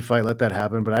Volkanovski fight. Let that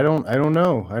happen. But I don't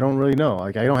know. I don't really know.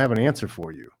 Like, I don't have an answer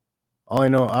for you. All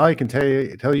I can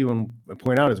tell you and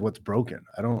point out is what's broken.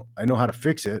 I know how to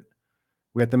fix it.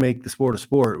 We have to make the sport a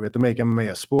sport. We have to make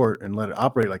MMA a sport and let it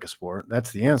operate like a sport.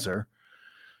 That's the answer.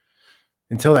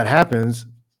 Until that happens,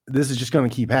 this is just going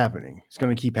to keep happening. It's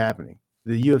going to keep happening.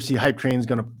 The UFC hype train is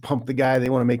going to pump the guy they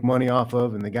want to make money off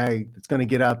of, and the guy that's going to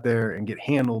get out there and get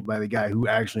handled by the guy who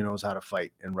actually knows how to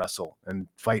fight and wrestle and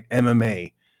fight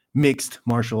MMA, mixed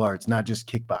martial arts, not just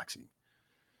kickboxing.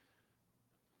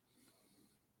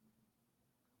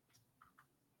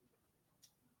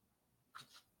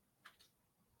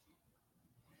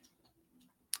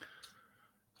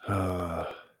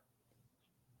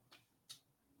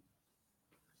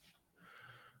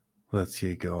 Let's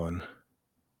get going.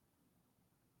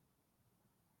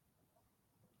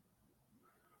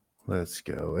 Let's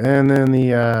go. And then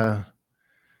the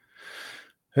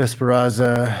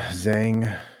Esperanza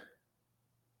Zhang.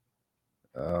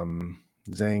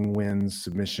 Zhang wins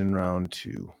submission round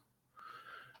 2.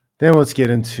 Then let's get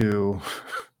into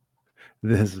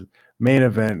this main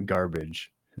event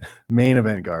garbage.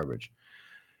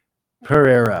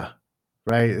 Pereira,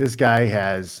 right? This guy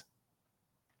has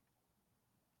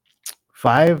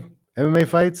 5 MMA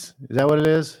fights. Is that what it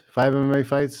is? 5 MMA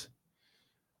fights?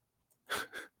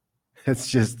 It's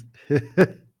just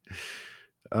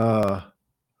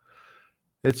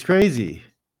it's crazy.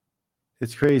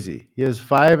 It's crazy. He has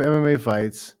 5 MMA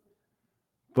fights,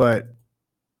 but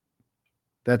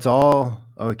that's all.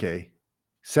 Okay.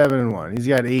 7-1. He's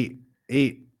got 8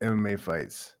 MMA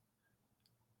fights.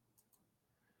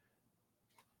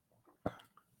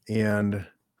 And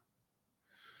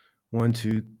 1,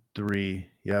 2, 3.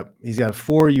 Yep. He's got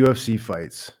 4 UFC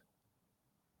fights.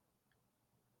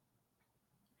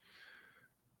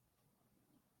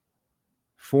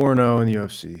 4-0 in the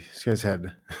UFC. This guy's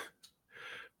had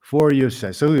 4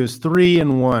 UFC. So he was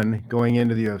 3-1 going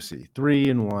into the UFC.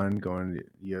 3-1 going into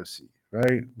the UFC,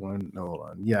 right? Hold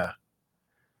on. Yeah.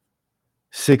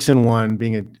 6-1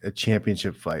 being a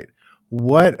championship fight.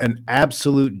 What an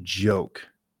absolute joke.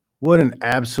 What an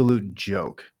absolute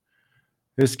joke.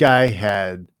 This guy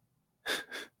had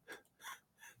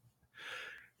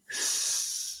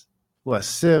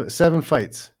 7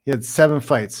 fights. He had 7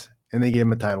 fights, and they gave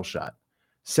him a title shot.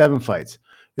 7 fights.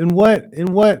 In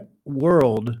what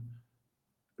world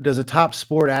does a top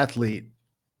sport athlete,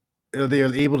 they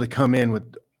are able to come in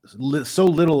with so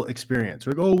little experience?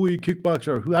 Like, oh, we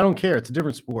kickboxer. I don't care. It's a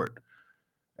different sport.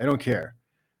 I don't care.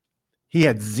 He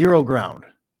had 0 ground.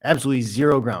 Absolutely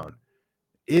 0 ground.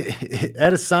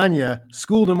 Adesanya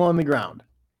schooled him on the ground.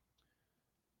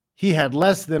 He had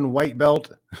less than white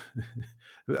belt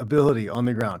ability on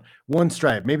the ground. 1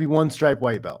 stripe, maybe 1 stripe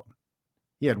white belt.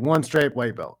 He had 1 stripe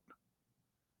white belt.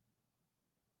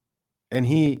 And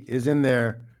he is in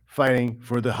there fighting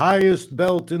for the highest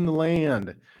belt in the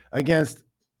land against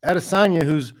Adesanya,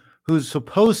 who's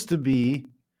supposed to be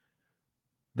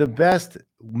the best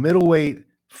middleweight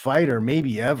fighter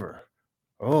maybe ever.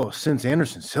 Oh, since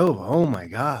Anderson Silva. Oh my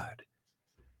God.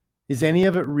 Is any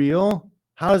of it real?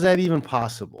 How is that even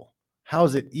possible? How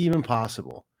is it even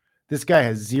possible? This guy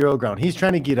has 0 ground. He's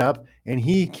trying to get up and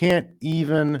he doesn't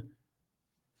even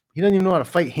know how to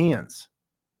fight hands.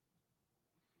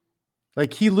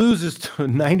 Like, he loses to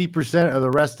 90% of the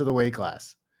rest of the weight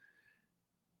class.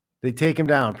 They take him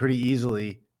down pretty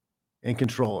easily and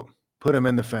control him. Put him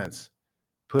in the fence.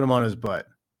 Put him on his butt.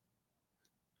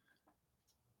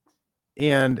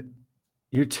 And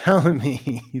you're telling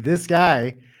me this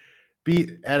guy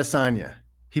beat Adesanya.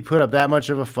 He put up that much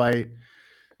of a fight.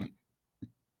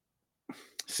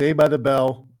 Saved by the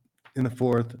bell in the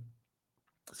 4th.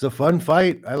 It's a fun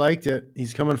fight. I liked it.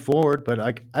 He's coming forward,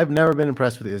 but I've never been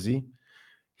impressed with Izzy.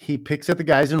 He picks at the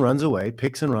guys and runs away,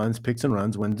 picks and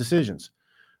runs, wins decisions.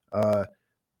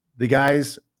 The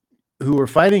guys who are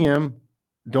fighting him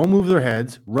don't move their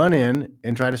heads, run in,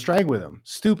 and try to strike with him.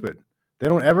 Stupid. They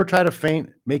don't ever try to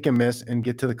feint, make him miss, and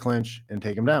get to the clinch and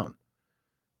take him down.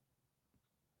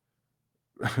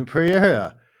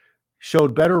 Pereira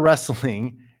showed better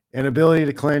wrestling and ability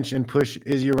to clinch and push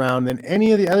Izzy around than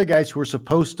any of the other guys who were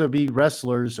supposed to be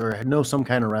wrestlers or know some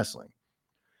kind of wrestling.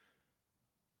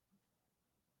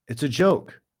 It's a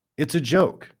joke. It's a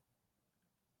joke.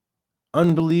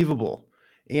 Unbelievable.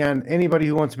 And anybody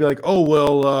who wants to be like, oh,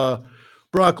 well,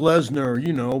 Brock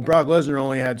Lesnar, Brock Lesnar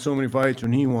only had so many fights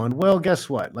when he won. Well, guess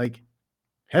what? Like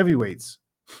heavyweights,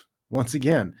 once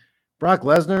again, Brock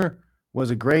Lesnar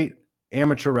was a great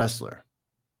amateur wrestler,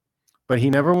 but he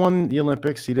never won the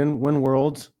Olympics. He didn't win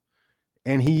worlds,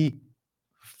 and he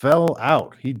fell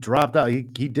out. He dropped out. He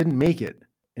didn't make it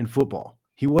in football.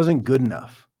 He wasn't good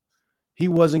enough. He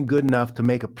wasn't good enough to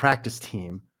make a practice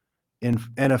team in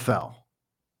NFL.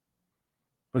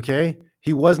 Okay?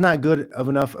 He was not good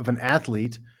enough of an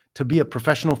athlete to be a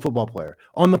professional football player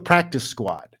on the practice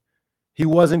squad. He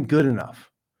wasn't good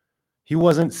enough. He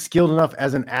wasn't skilled enough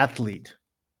as an athlete.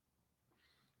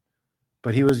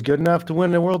 But he was good enough to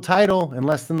win a world title in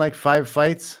less than like 5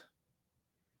 fights.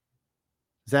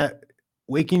 Is that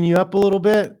waking you up a little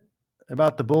bit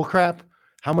about the bullcrap?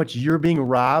 How much you're being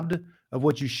robbed of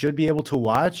what you should be able to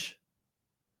watch?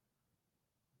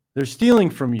 They're stealing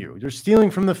from you. They're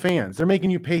stealing from the fans. They're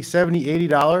making you pay $70,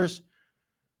 $80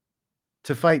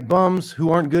 to fight bums who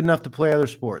aren't good enough to play other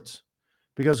sports.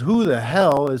 Because who the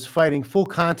hell is fighting full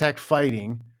contact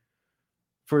fighting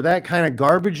for that kind of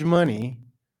garbage money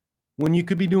when you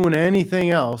could be doing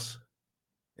anything else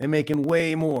and making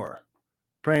way more?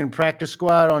 Playing practice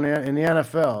squad in the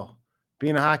NFL,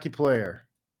 being a hockey player,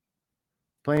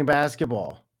 playing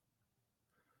basketball.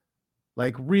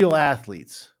 Like real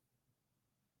athletes.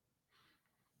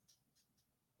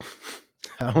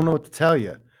 I don't know what to tell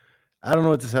you.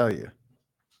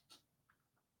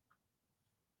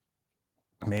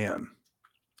 Man,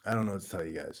 I don't know what to tell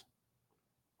you guys.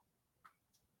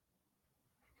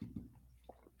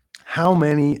 How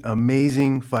many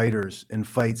amazing fighters and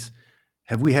fights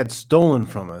have we had stolen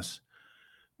from us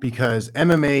because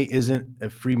MMA isn't a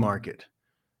free market?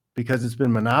 Because it's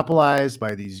been monopolized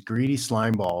by these greedy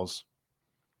slime balls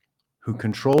who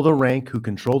control the rank, who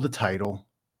control the title,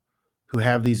 who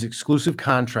have these exclusive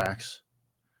contracts,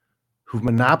 who've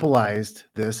monopolized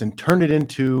this and turned it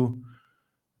into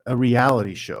a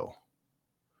reality show,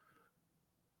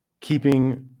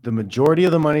 keeping the majority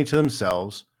of the money to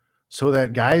themselves so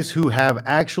that guys who have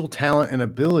actual talent and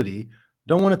ability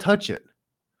don't want to touch it.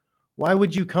 Why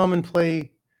would you come and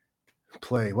play?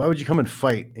 Why would you come and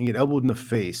fight and get elbowed in the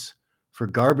face for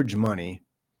garbage money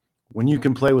when you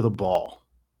can play with a ball?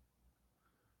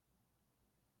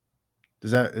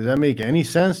 Does that make any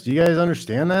sense? Do you guys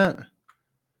understand that?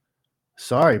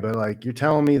 Sorry, but like you're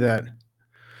telling me that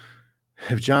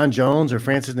if John Jones or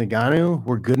Francis Ngannou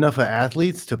were good enough of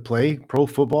athletes to play pro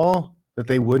football, that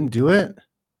they wouldn't do it?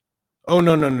 Oh,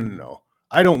 no.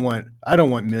 I don't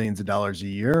want millions of dollars a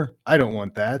year. I don't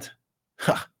want that.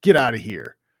 Ha, get out of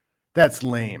here. That's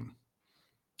lame.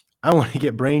 I want to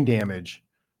get brain damage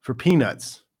for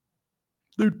peanuts.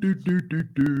 You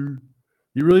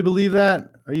really believe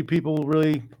that? Are you people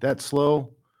really that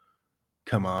slow?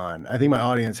 Come on. I think my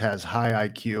audience has high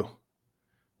IQ.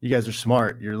 You guys are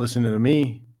smart. You're listening to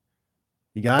me.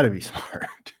 You got to be smart.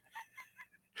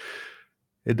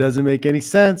 It doesn't make any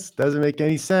sense.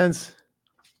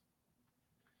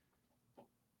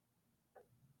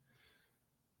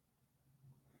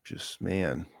 Just,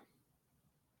 man.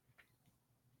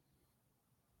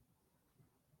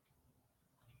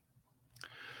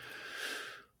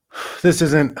 This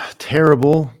isn't a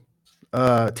terrible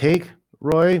take,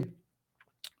 Roy.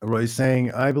 Roy's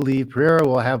saying, I believe Pereira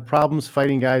will have problems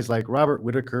fighting guys like Robert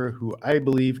Whitaker, who I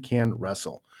believe can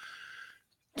wrestle.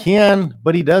 Can,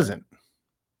 but he doesn't.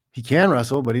 He can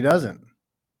wrestle, but he doesn't.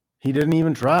 He didn't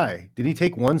even try. Did he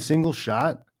take one single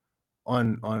shot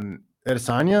on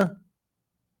Adesanya?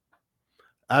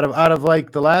 Out of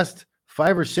like the last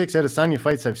 5 or 6 Adesanya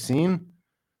fights I've seen,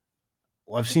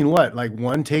 I've seen what? Like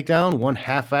one takedown, one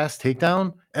half-ass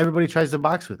takedown? Everybody tries to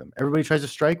box with him. Everybody tries to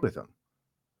strike with him.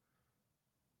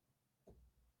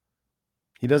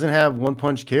 He doesn't have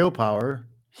one-punch KO power.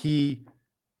 He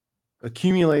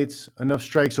accumulates enough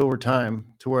strikes over time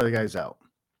to wear the guy's out.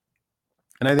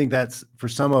 And I think that's, for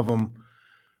some of them,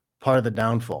 part of the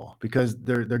downfall because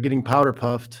they're getting powder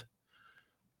puffed.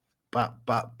 Pop,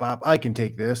 pop, pop. I can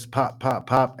take this. Pop, pop,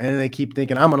 pop. And they keep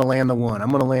thinking, I'm going to land the one.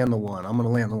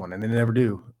 And they never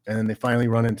do. And then they finally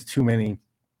run into too many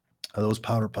of those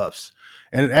powder puffs.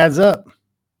 And it adds up.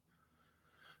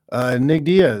 Nick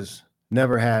Diaz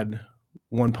never had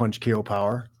one-punch KO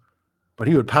power, but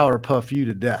he would powder puff you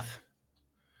to death.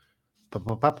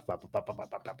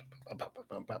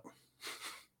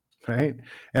 Right?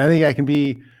 And I think I can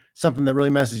be something that really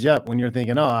messes you up when you're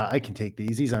thinking, oh, I can take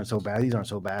these. These aren't so bad. These aren't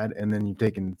so bad. And then you've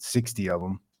taken 60 of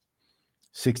them,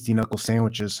 60 knuckle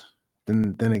sandwiches.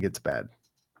 Then it gets bad.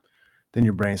 Then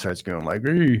your brain starts going like,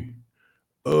 hey,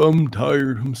 I'm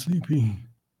tired. I'm sleepy.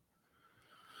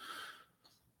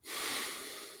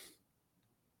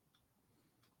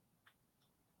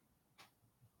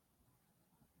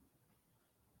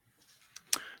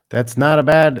 That's not a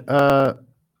bad,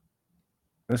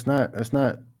 that's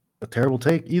not a terrible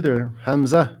take either.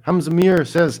 Hamza Mir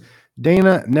says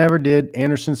Dana never did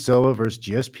Anderson Silva versus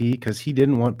GSP because he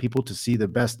didn't want people to see the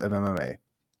best of MMA.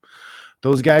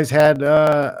 Those guys had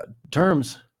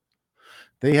terms.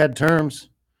 They had terms.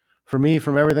 For me,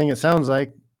 from everything it sounds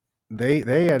like, they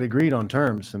had agreed on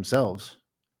terms themselves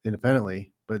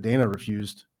independently, but Dana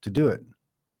refused to do it.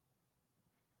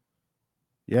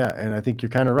 Yeah, and I think you're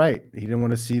kind of right. He didn't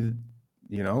want to see,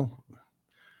 he didn't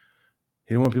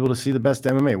want people to see the best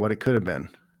MMA, what it could have been.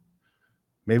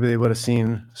 Maybe they would have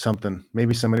seen something.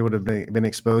 Maybe somebody would have been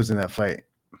exposed in that fight.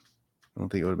 I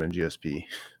don't think it would have been GSP.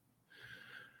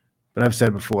 But I've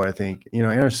said before, I think,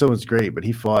 Anderson Silva's great, but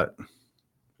he fought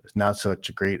not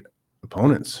such great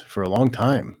opponents for a long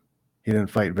time. He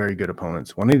didn't fight very good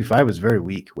opponents. 185 was very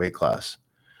weak weight class.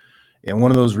 And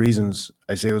one of those reasons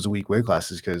I say it was a weak weight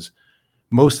class is because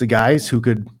most of the guys who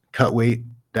could cut weight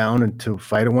down and to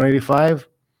fight at 185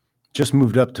 just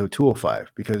moved up to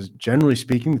 205 because generally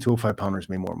speaking, the 205 pounders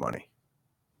made more money.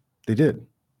 They did.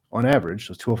 On average,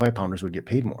 those 205 pounders would get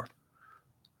paid more.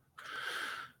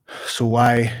 So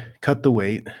why cut the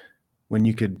weight when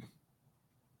you could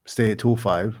stay at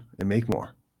 205 and make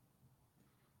more?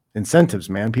 Incentives,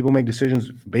 man. People make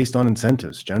decisions based on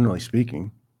incentives, generally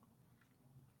speaking.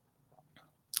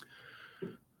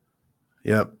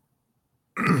 Yep.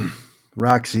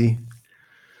 Roxy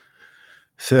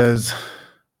says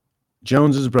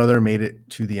Jones's brother made it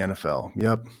to the NFL.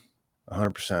 Yep.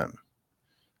 100%.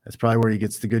 That's probably where he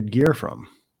gets the good gear from.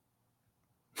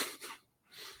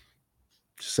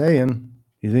 Just saying.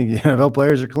 You think the NFL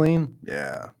players are clean?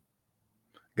 Yeah.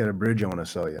 Got a bridge I want to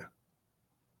sell you.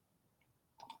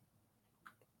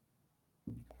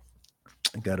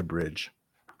 I got a bridge.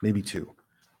 Maybe two.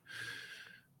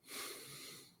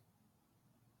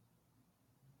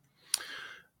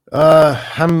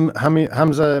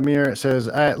 Hamza Amir says,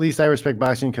 at least I respect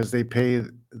boxing because they pay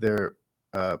their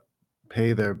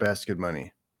best good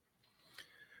money.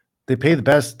 They pay the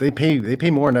best. They pay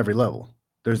more on every level.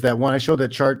 There's that one I showed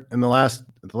that chart in the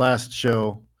last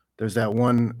show. There's that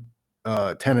one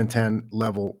 10 and 10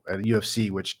 level at UFC,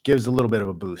 which gives a little bit of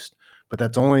a boost, but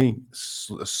that's only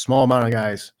a small amount of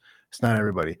guys. It's not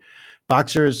everybody.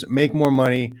 Boxers make more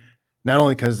money, not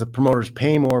only because the promoters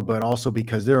pay more, but also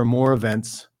because there are more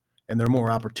events and there are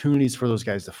more opportunities for those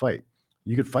guys to fight.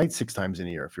 You could fight 6 times in a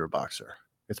year if you're a boxer.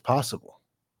 It's possible.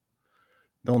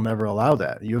 They'll never allow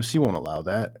that. UFC won't allow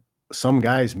that. Some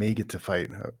guys may get to fight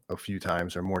a few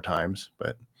times or more times,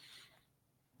 but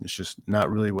it's just not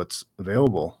really what's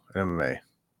available in MMA.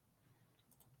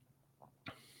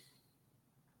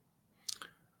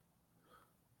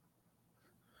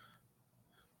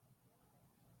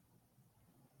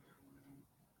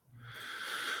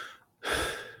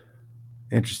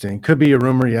 Interesting. Could be a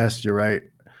rumor. Yes, you're right.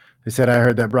 They said I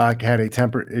heard that Brock had a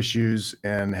temper issues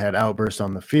and had outbursts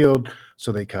on the field,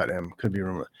 so they cut him. Could be a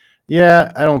rumor.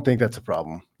 Yeah, I don't think that's a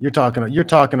problem. You're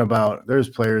talking about there's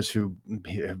players who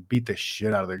have beat the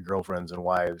shit out of their girlfriends and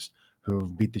wives, who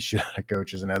beat the shit out of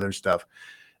coaches and other stuff.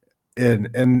 And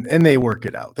they work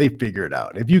it out. They figure it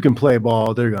out. If you can play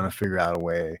ball, they're going to figure out a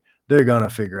way. They're going to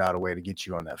figure out a way to get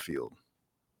you on that field.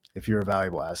 If you're a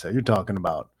valuable asset, you're talking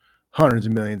about hundreds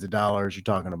of millions of dollars. You're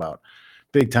talking about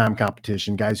big time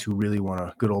competition, guys who really want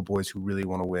to, good old boys who really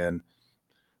want to win.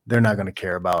 They're not going to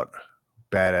care about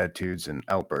bad attitudes and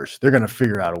outbursts. They're going to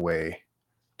figure out a way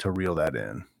to reel that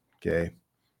in. Okay.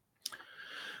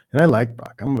 And I like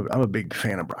Brock. I'm a big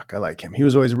fan of Brock. I like him. He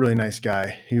was always a really nice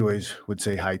guy. He always would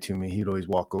say hi to me. He'd always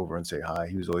walk over and say hi.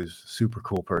 He was always a super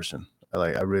cool person.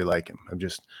 I really like him. I'm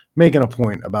just making a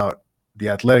point about the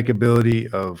athletic ability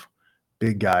of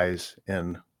big guys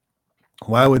and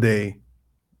why would they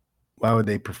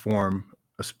perform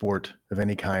a sport of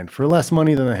any kind for less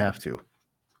money than they have to?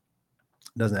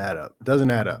 Doesn't add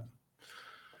up.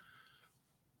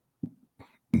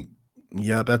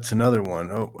 Yeah, that's another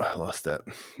one. Oh, I lost that.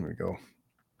 Here we go.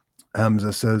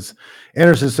 Hamza says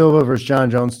Anderson Silva versus John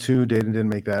Jones 2. Dayton didn't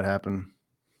make that happen.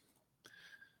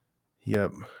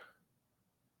 Yep.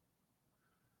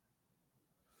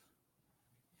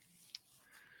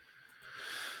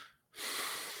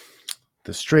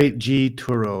 The Straight G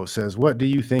Turo says, what do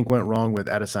you think went wrong with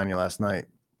Adesanya last night?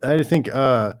 I think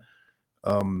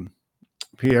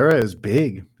Pereira is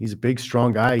big. He's a big,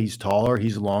 strong guy. He's taller.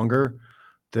 He's longer.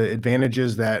 The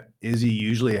advantages that Izzy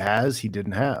usually has, he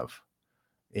didn't have.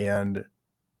 And,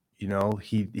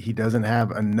 he doesn't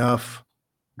have enough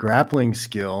grappling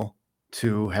skill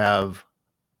to have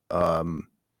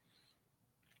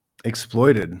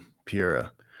exploited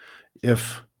Pereira.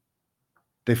 If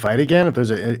they fight again, if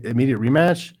there's an immediate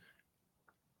rematch,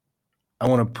 I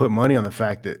want to put money on the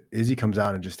fact that Izzy comes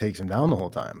out and just takes him down the whole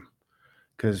time,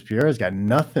 because Pereira's got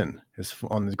nothing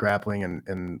on his grappling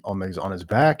and on his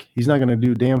back. He's not going to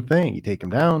do a damn thing. You take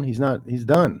him down, he's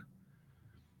done.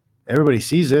 Everybody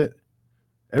sees it.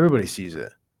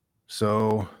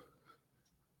 So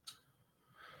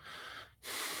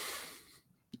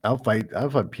I'll fight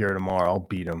Pereira tomorrow. I'll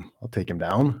beat him. I'll take him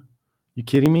down. You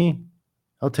kidding me?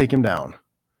 I'll take him down.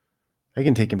 I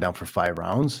can take him down for 5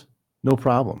 rounds. No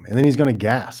problem. And then he's going to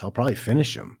gas. I'll probably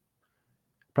finish him.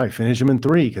 Probably finish him in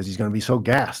 3 because he's going to be so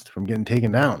gassed from getting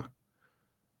taken down.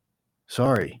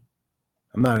 Sorry.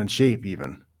 I'm not in shape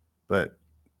even, but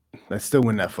I'd still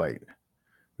win that fight.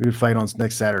 We would fight on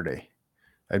next Saturday.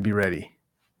 I'd be ready.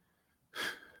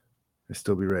 I'd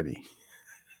still be ready.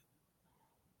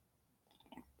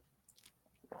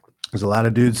 There's a lot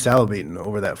of dudes salivating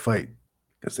over that fight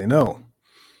because they know.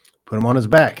 Put him on his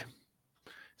back.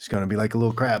 He's going to be like a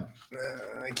little crab.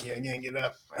 I can't get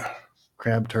up.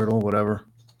 Crab, turtle, whatever.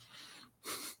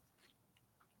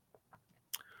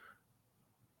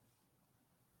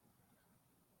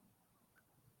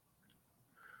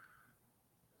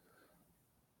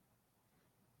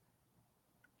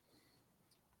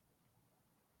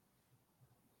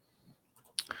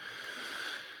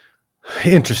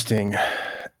 Interesting.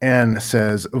 Anne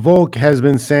says, Volk has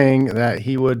been saying that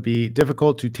he would be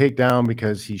difficult to take down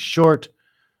because he's short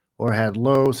or had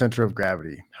low center of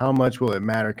gravity. How much will it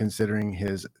matter considering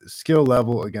his skill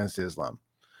level against Islam?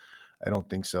 I don't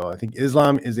think so. I think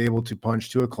Islam is able to punch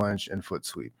to a clinch and foot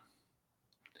sweep.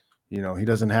 He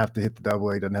doesn't have to hit the double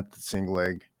leg, doesn't have to single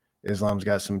leg. Islam's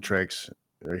got some tricks.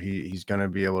 Or he's going to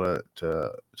be able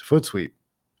to foot sweep.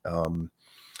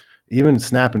 Even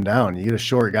snapping down. You get a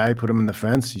short guy, put him in the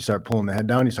fence, you start pulling the head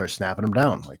down, you start snapping him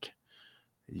down. Like,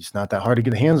 it's not that hard to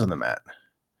get hands on the mat.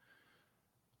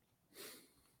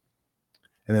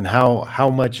 And then how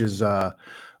much is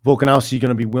Volkanovski going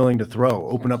to be willing to throw,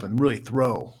 open up and really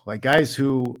throw? Like, guys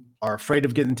who are afraid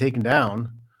of getting taken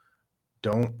down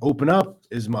don't open up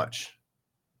as much.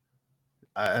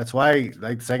 That's why,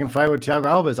 like, the second fight with Thiago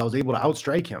Alves, I was able to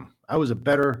outstrike him. I was a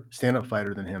better stand-up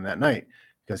fighter than him that night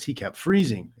because he kept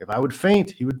freezing. If I would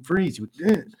feint, he would freeze. He would,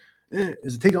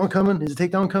 is the takedown coming? Is the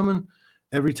takedown coming?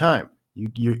 Every time.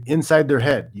 You're inside their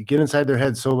head. You get inside their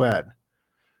head so bad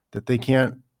that they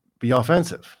can't be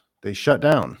offensive. They shut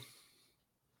down.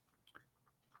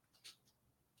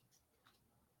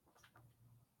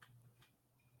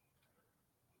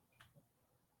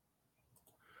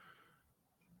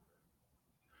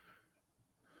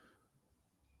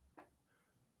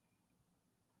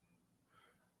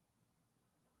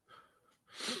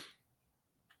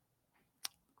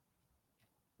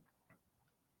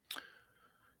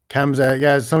 Khamzat,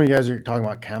 guys, some of you guys are talking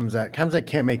about Khamzat. Khamzat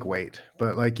can't make weight,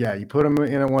 but you put him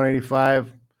in at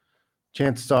 185,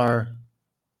 chances are,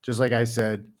 just like I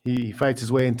said, he fights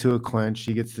his way into a clinch.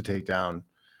 He gets the takedown.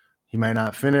 He might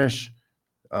not finish,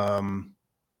 but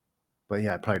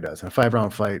yeah, it probably does. In a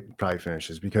 5-round fight, probably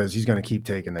finishes because he's going to keep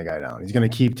taking the guy down. He's going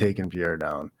to keep taking Pierre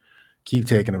down, keep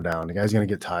taking him down. The guy's going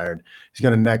to get tired. He's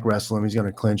going to neck wrestle him. He's going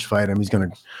to clinch fight him. He's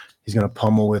going to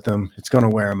pummel with him. It's going to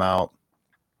wear him out.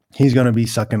 He's going to be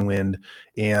sucking wind,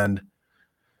 and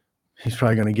he's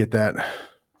probably going to get that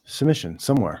submission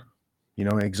somewhere,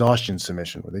 exhaustion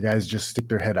submission where the guys just stick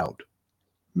their head out.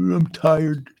 I'm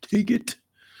tired. Take it.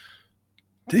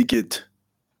 Take it.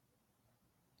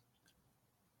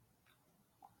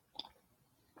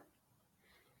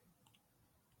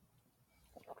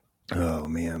 Oh,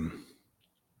 man.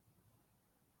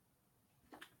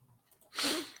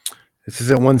 This is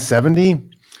at 170.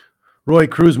 Roy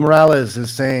Cruz Morales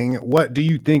is saying, what do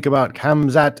you think about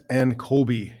Khamzat and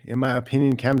Colby? In my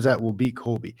opinion, Khamzat will beat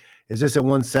Colby. Is this at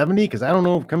 170? Because I don't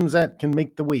know if Khamzat can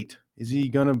make the weight. Is he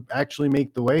going to actually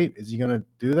make the weight? Is he going to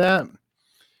do that?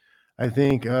 I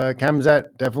think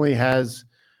Khamzat definitely has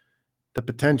the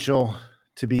potential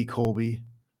to beat Colby.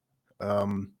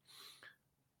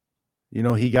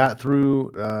 He got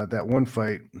through that one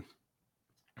fight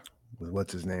with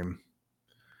what's his name?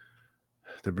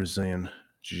 The Brazilian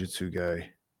jiu-jitsu guy.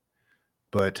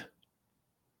 But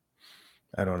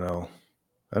I don't know.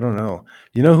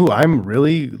 You know who I'm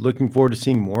really looking forward to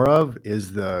seeing more of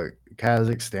is the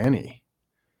Kazakhstani.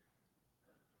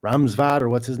 Ramzvad, or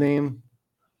what's his name?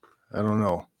 I don't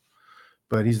know.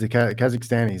 but he's the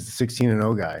Kazakhstani. He's the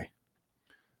 16-0 guy.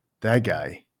 That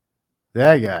guy.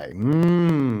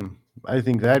 I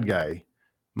think that guy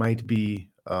might be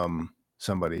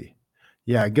somebody.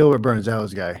 Yeah, Gilbert Burns, that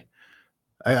was the guy.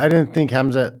 I didn't think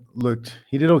Hamzat looked.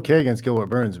 He did okay against Gilbert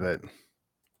Burns, but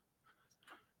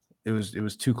it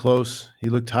was too close. He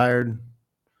looked tired.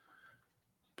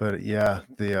 But yeah,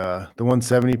 the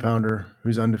 170 pounder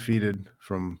who's undefeated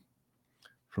from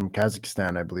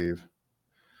Kazakhstan, I believe.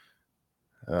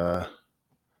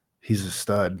 He's a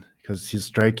stud because his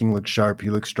striking looks sharp. He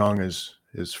looks strong as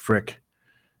frick.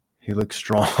 He looks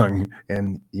strong,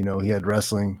 and he had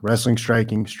wrestling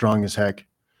striking, strong as heck.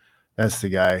 That's the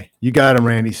guy. You got him,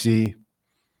 Randy C.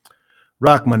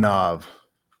 Rachmanov.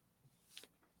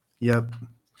 Yep,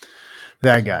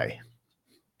 that guy.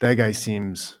 That guy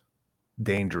seems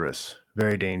dangerous,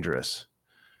 very dangerous.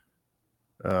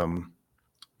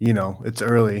 It's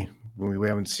early. We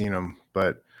haven't seen him,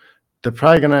 but they're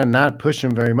probably gonna not push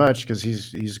him very much because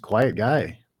he's a quiet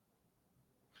guy.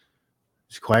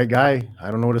 He's a quiet guy.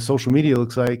 I don't know what his social media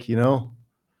looks like.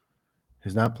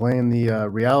 He's not playing the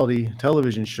reality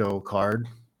television show card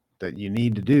that you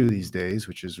need to do these days,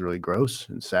 which is really gross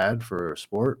and sad for a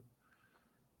sport.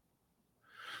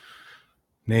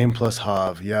 Name plus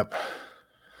Hav. Yep.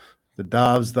 The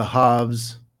Dovs, the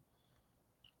Havs.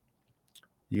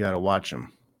 You got to watch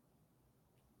them.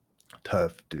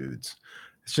 Tough dudes.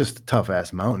 It's just a tough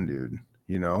ass mountain dude,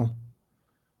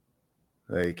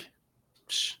 Like,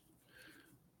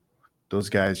 those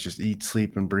guys just eat,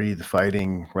 sleep, and breathe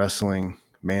fighting, wrestling,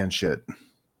 man shit.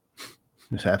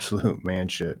 It's absolute man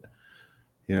shit,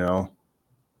 You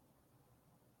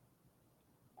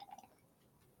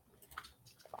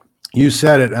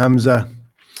said it, Hamza.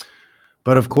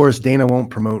 But of course, Dana won't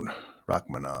promote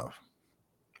Rachmanov.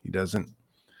 He doesn't.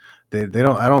 They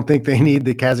don't. I don't think they need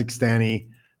the Kazakhstani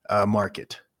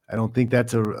market. I don't think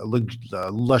that's a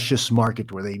luscious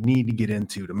market where they need to get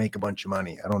into to make a bunch of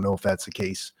money. I don't know if that's the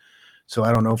case. So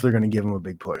I don't know if they're going to give him a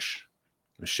big push.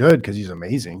 They should, because he's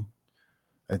amazing.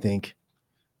 I think.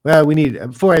 Well, we need,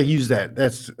 before I use that,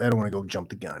 I don't want to go jump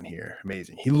the gun here.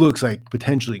 Amazing. He looks like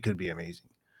potentially could be amazing.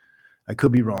 I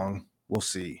could be wrong. We'll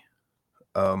see.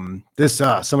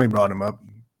 Somebody brought him up.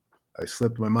 I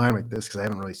slipped my mind like this because I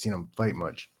haven't really seen him fight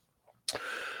much.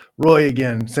 Roy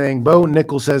again saying Bo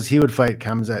Nickel says he would fight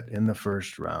Khamzat in the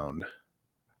first round.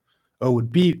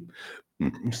 Would beat.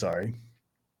 Sorry.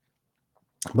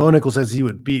 Bo Nickel says he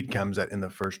would beat Khamzat in the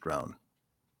first round.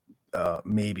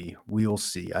 Maybe we'll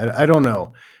see. I don't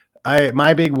know.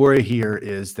 My big worry here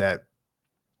is that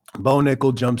Bo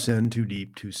Nickel jumps in too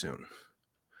deep too soon.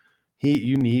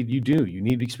 You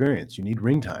need experience. You need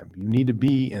ring time. You need to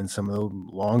be in some of the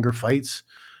longer fights.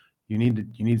 You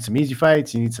need some easy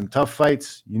fights. You need some tough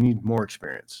fights. You need more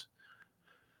experience.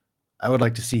 I would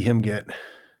like to see him get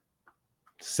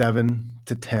 7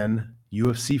 to 10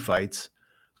 UFC fights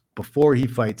before he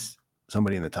fights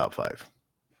somebody in the top 5.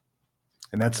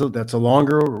 And that's a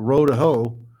longer road to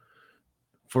hoe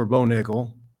for Bo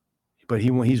Nickel, but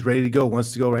he's ready to go,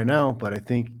 wants to go right now. But I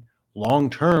think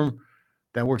long term,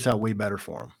 that works out way better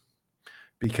for him,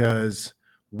 because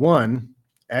one,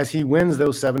 as he wins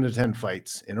those 7 to 10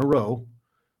 fights in a row,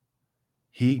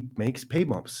 he makes pay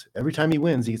bumps. Every time he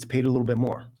wins, he gets paid a little bit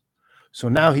more. So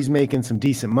now he's making some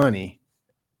decent money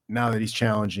now that he's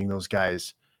challenging those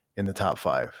guys in the top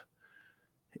 5.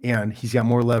 And he's got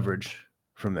more leverage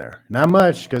from there. Not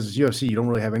much, because it's UFC, you don't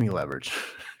really have any leverage.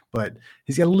 But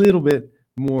he's got a little bit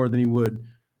more than he would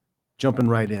jumping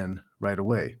right in right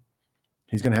away.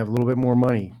 He's going to have a little bit more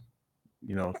money,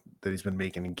 that he's been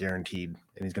making and guaranteed.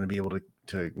 And he's going to be able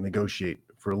to negotiate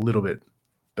for a little bit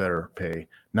better pay.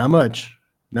 Not much.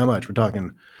 We're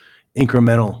talking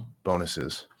incremental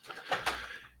bonuses.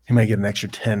 He might get an extra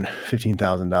 $10,000,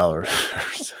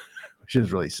 $15,000, which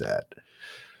is really sad.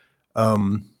 I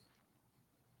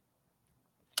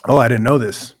didn't know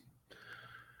this.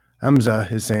 Hamza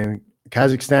is saying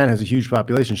Kazakhstan has a huge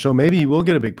population, so maybe he will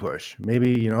get a big push.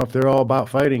 Maybe, if they're all about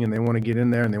fighting and they want to get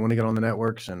in there and they want to get on the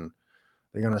networks and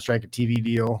they're going to strike a TV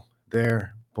deal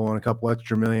there, pulling a couple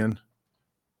extra million,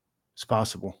 it's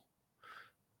possible.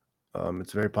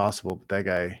 It's very possible. But that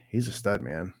guy, he's a stud,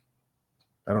 man.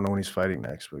 I don't know when he's fighting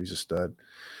next, but he's a stud.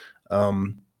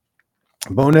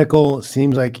 Bo Nickel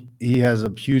seems like he has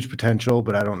a huge potential,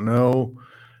 but I don't know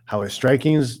how his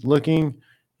striking is looking,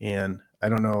 and I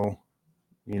don't know,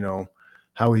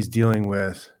 how he's dealing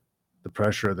with the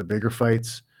pressure of the bigger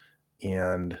fights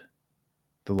and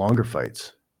the longer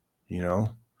fights.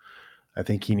 I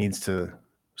think he needs to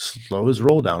slow his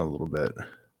roll down a little bit,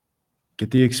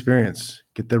 get the experience,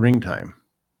 get the ring time.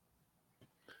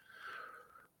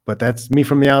 But that's me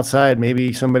from the outside.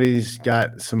 Maybe somebody's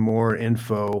got some more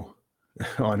info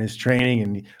on his training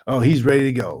and he's ready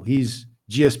to go. He's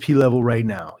GSP level right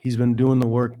now. He's been doing the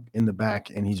work in the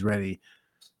back and he's ready.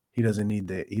 He doesn't need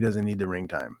the ring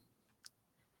time.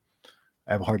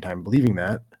 I have a hard time believing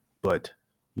that, but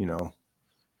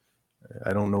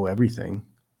I don't know everything.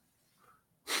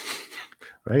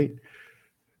 Right?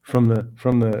 From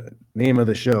the name of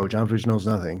the show, John Fish knows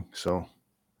nothing. So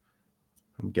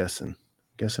I'm guessing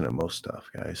at most stuff,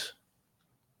 guys.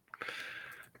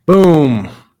 Boom.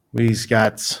 We've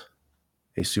got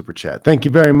a super chat. Thank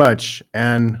you very much.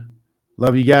 And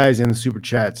love you guys in the super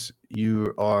chats.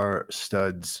 You are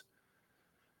studs.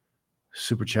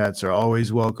 Super chats are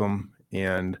always welcome.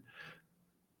 And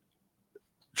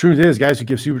truth is, guys who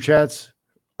give super chats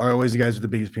are always the guys with the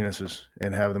biggest penises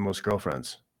and have the most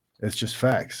girlfriends. It's just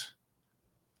facts.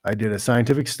 I did a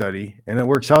scientific study and it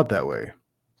works out that way.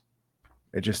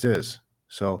 It just is.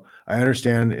 So I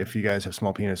understand if you guys have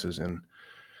small penises and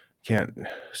can't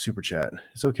super chat.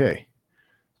 It's okay.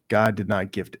 God did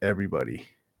not gift everybody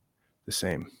the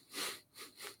same.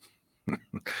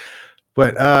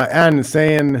 But and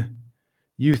saying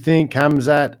you think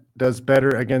Khamzat does better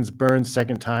against Burns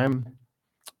second time?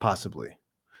 Possibly.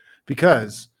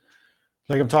 Because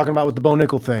like I'm talking about with the Bo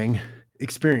Nickel thing,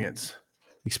 experience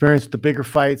with the bigger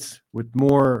fights, with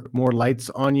more lights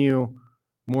on you,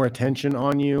 more attention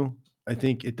on you. I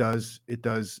think it does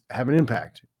have an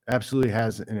impact. Absolutely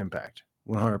has an impact.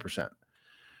 100%.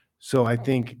 So I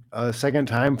think a second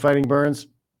time fighting Burns,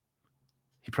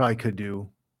 he probably could do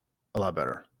a lot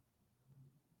better.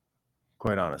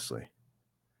 Quite honestly.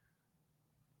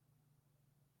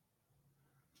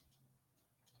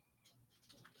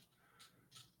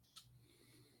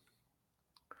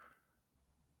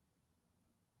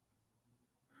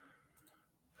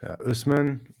 Yeah,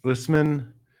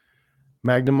 Usman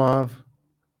Magnomov,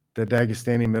 the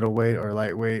Dagestani middleweight or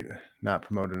lightweight, not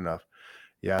promoted enough.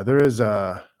 Yeah, there is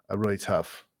a really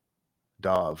tough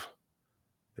Dov.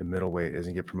 The middleweight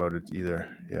doesn't get promoted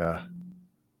either. Yeah.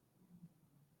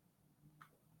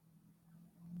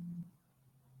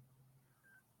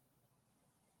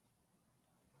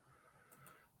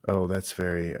 Oh, that's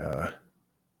very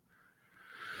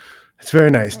it's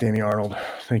very nice, Danny Arnold.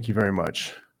 Thank you very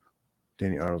much.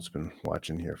 Danny Arnold's been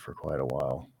watching here for quite a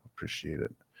while. Appreciate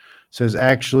it. Says,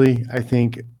 actually, I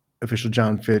think official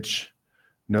John Fitch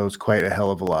knows quite a hell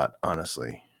of a lot,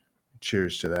 honestly.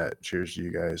 Cheers to that. Cheers to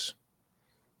you guys.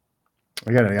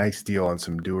 I got a nice deal on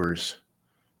some Doers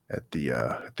at the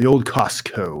old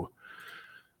Costco.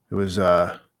 It was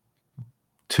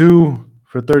 2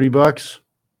 for $30.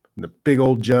 The big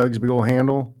old jugs, big old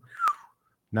handle.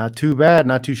 Not too bad,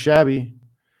 not too shabby.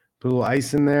 Put a little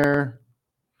ice in there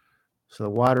so the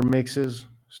water mixes.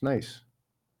 It's nice.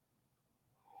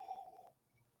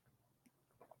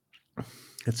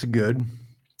 It's a good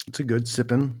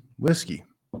sipping whiskey.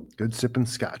 Good sipping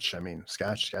scotch. I mean,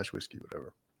 scotch whiskey,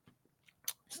 whatever.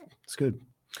 It's good.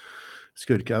 It's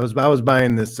good. I was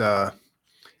buying this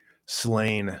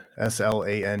Slane,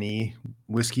 Slane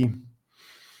whiskey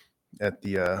at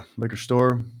the liquor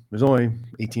store. It was only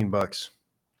 $18,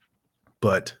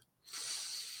 but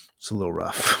it's a little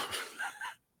rough.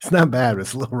 It's not bad, but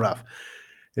it's a little rough.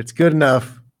 It's good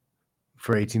enough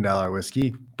for $18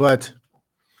 whiskey, but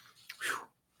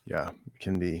yeah, it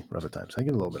can be rough at times. I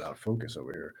get a little bit out of focus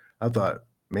over here. I thought,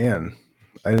 man,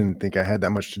 I didn't think I had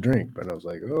that much to drink, but I was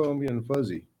like, oh, I'm getting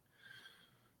fuzzy.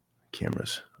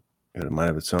 Camera's got a mind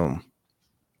of its own.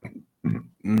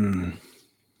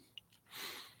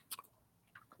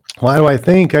 Why do I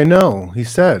think I know? He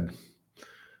said.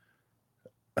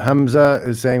 Hamza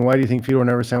is saying, why do you think Fedor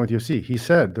never signed with UFC? He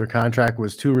said their contract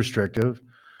was too restrictive.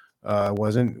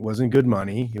 Wasn't good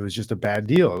money. It was just a bad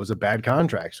deal. It was a bad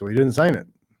contract, so he didn't sign it.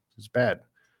 It's bad.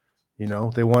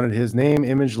 They wanted his name,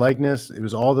 image, likeness. It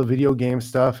was all the video game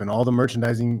stuff and all the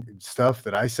merchandising stuff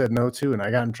that I said no to and I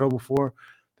got in trouble for.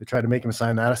 They tried to make him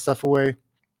sign that stuff away.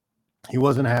 He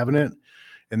wasn't having it,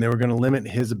 and they were going to limit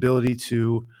his ability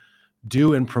to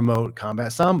do and promote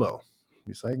Combat Sambo.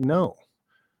 He's like, no.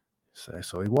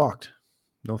 So he walked.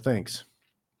 No thanks.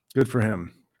 Good for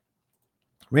him.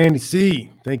 Randy C.,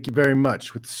 thank you very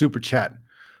much with the super chat.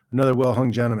 Another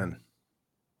well-hung gentleman.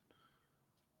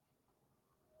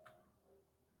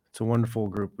 It's a wonderful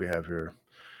group we have here.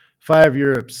 5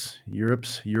 euros.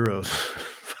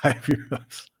 5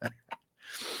 euros.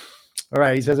 All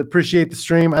right, he says, appreciate the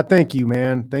stream. I thank you,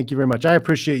 man. Thank you very much. I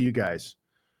appreciate you guys.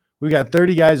 We got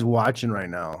 30 guys watching right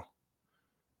now.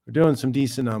 We're doing some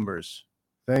decent numbers.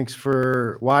 Thanks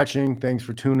for watching. Thanks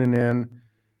for tuning in.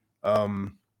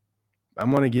 I'm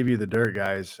going to give you the dirt,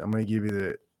 guys. I'm going to give you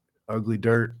the ugly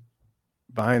dirt.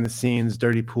 behind the scenes,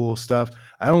 dirty pool stuff.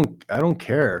 I don't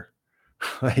care.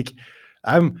 Like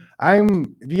I'm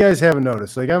if you guys haven't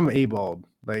noticed, like I'm A-balled,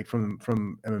 like from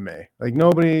MMA. Like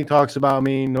nobody talks about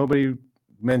me, nobody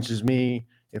mentions me.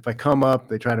 If I come up,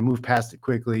 they try to move past it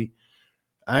quickly.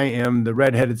 I am the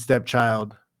redheaded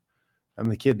stepchild. I'm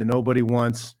the kid that nobody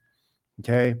wants.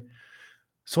 Okay.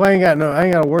 So I ain't got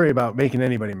to worry about making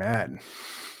anybody mad.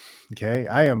 Okay.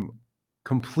 I am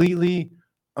completely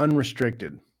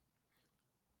unrestricted.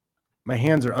 My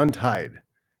hands are untied.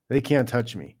 They can't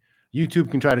touch me.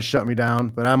 YouTube can try to shut me down,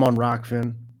 but I'm on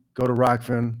Rockfin. Go to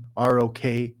Rockfin,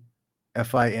 ROKFIN.com.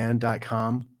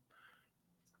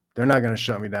 They're not going to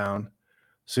shut me down.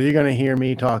 So you're going to hear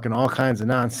me talking all kinds of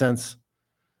nonsense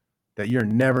that you're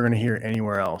never going to hear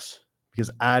anywhere else because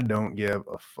I don't give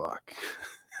a fuck.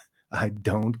 I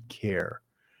don't care.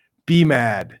 Be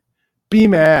mad. Be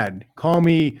mad. Call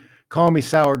me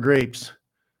sour grapes.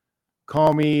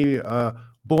 Call me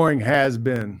boring has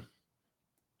been.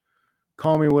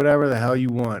 Call me whatever the hell you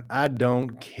want. I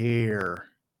don't care.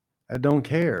 I don't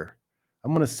care.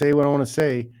 I'm going to say what I want to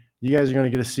say. You guys are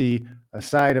going to get to see a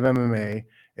side of MMA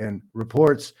and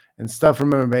reports and stuff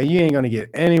from MMA you ain't going to get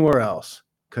anywhere else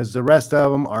because the rest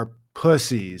of them are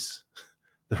pussies.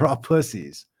 They're all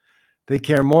pussies. They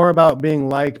care more about being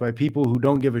liked by people who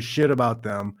don't give a shit about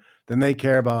them than they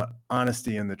care about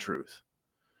honesty and the truth.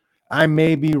 I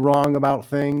may be wrong about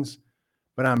things,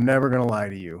 but I'm never going to lie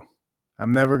to you.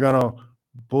 I'm never going to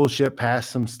bullshit past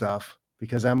some stuff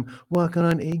because I'm walking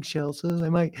on eggshells. So I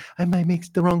might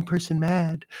make the wrong person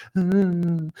mad.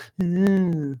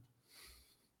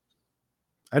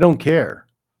 I don't care.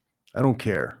 I don't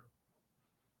care.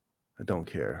 I don't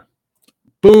care.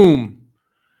 Boom.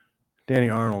 Danny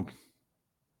Arnold.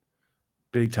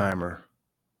 Big timer.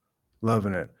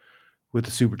 Loving it. With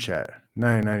the super chat.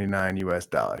 $9.99 US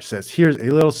dollars. Says, here's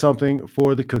a little something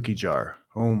for the cookie jar.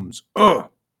 Holmes. Oh,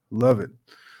 love it.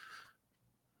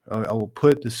 I will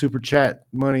put the super chat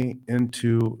money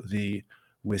into the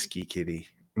whiskey kitty.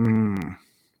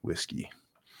 Whiskey.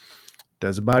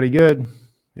 Does a body good.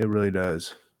 It really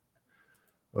does.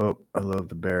 Oh, I love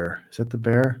the bear. Is that the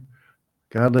bear?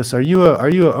 Godless. Are you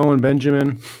a Owen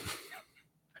Benjamin?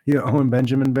 You an Owen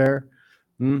Benjamin bear?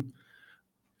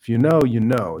 If you know, you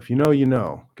know. If you know, you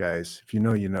know, guys. If you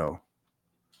know, you know.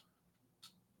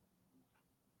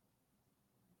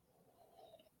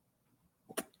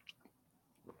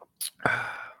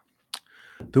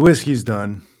 The whiskey's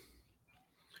done.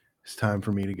 It's time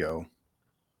for me to go.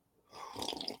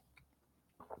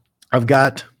 I've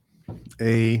got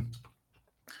a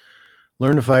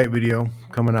Learn to Fight video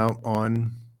coming out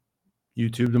on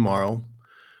YouTube tomorrow.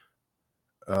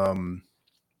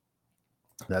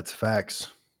 That's facts.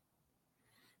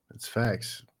 That's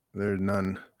facts. There's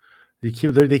none. They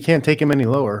can't take him any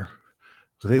lower.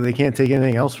 They can't take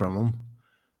anything else from him.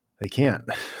 They can't.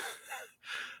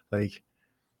 Like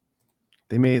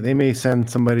they may send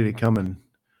somebody to come and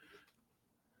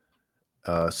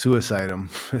suicide him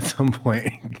at some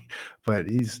point, but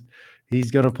he's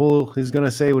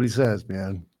gonna say what he says,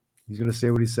 man. He's gonna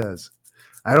say what he says.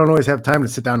 I don't always have time to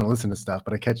sit down and listen to stuff,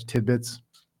 but I catch tidbits.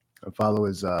 I follow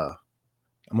his I'm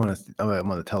on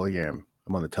the Telegram.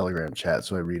 I'm on the Telegram chat,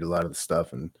 so I read a lot of the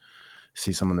stuff and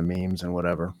see some of the memes and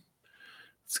whatever.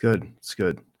 It's good. It's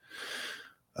good.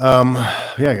 Yeah,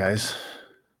 guys.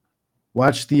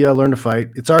 Watch the Learn to Fight.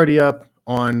 It's already up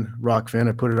on Rockfin.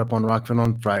 I put it up on Rockfin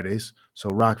on Fridays. So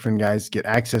Rockfin guys get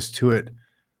access to it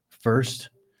first.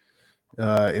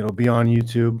 It'll be on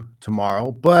YouTube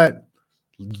tomorrow. But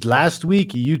last week,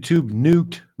 YouTube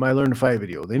nuked my Learn to Fight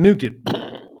video. They nuked it.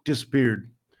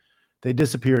 Disappeared. They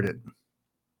disappeared it.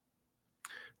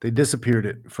 They disappeared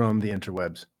it from the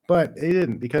interwebs. But they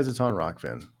didn't because it's on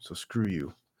Rockfin. So screw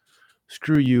you.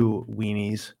 Screw you,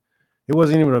 weenies. It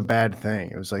wasn't even a bad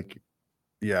thing. It was like,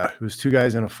 yeah, it was two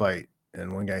guys in a fight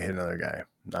and one guy hit another guy,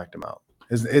 knocked him out.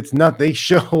 It's not, they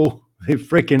they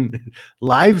freaking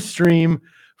live stream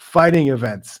fighting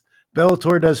events.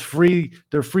 Bellator does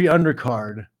their free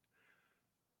undercard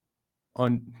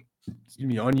on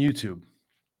YouTube.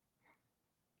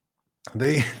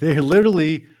 They're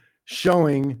literally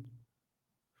showing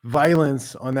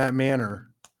violence on that manner.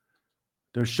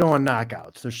 They're showing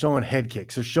knockouts. They're showing head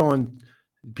kicks. They're showing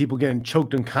people getting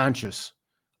choked unconscious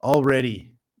already.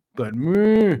 But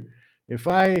if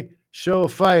I show a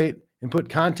fight and put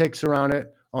context around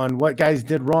it on what guys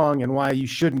did wrong and why you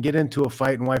shouldn't get into a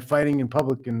fight and why fighting in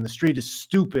public in the street is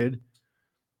stupid,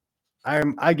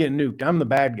 I get nuked. I'm the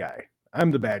bad guy.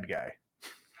 I'm the bad guy.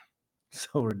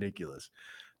 So ridiculous.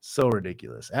 So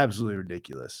ridiculous. Absolutely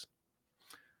ridiculous.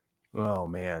 Oh,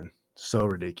 man. So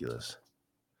ridiculous.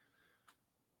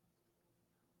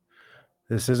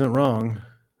 This isn't wrong.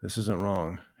 This isn't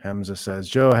wrong. Hamza says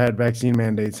Joe had vaccine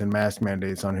mandates and mask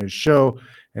mandates on his show,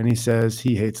 and he says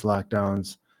he hates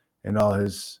lockdowns and all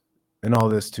this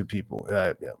to people.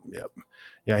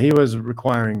 Yeah. He was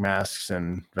requiring masks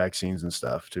and vaccines and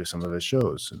stuff to some of his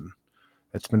shows, and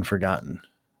it's been forgotten.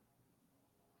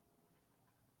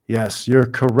 Yes, you're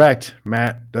correct,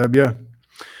 Matt W.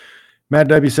 Matt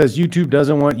W says YouTube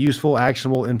doesn't want useful,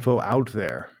 actionable info out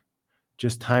there.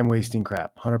 Just time wasting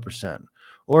crap, 100%.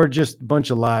 Or just a bunch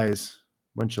of lies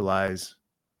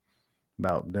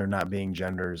about there not being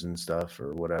genders and stuff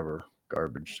or whatever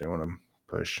garbage they want to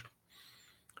push.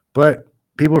 But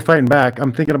people are fighting back.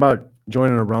 I'm thinking about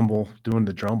joining a Rumble, doing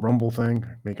the Rumble thing,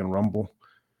 making Rumble.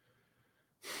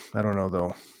 I don't know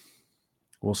though.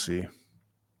 We'll see.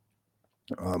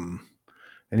 And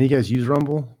you guys use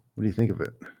Rumble? What do you think of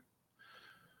it?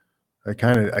 I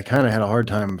kind of had a hard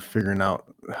time figuring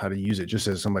out how to use it just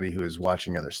as somebody who is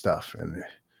watching other stuff, and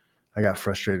I got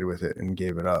frustrated with it and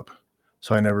gave it up.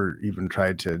 So I never even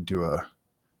tried to do a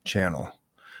channel.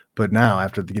 But now,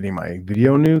 after getting my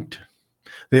video nuked,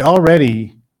 they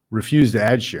already refuse to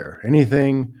ad share any of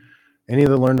the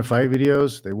Learn to Fight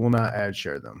videos. They will not ad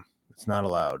share them. It's not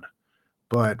allowed.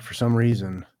 But for some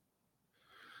reason,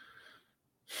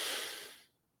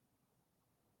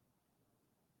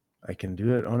 I can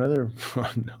do it on other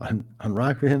on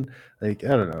Rock Band. Like, I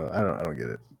don't know. I don't get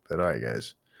it. But all right,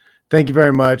 guys. Thank you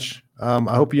very much. I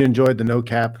hope you enjoyed the no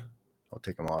cap. I'll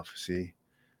take them off. See,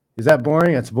 is that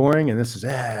boring? That's boring. And this is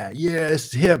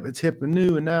it's hip. It's hip and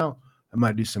new. And now I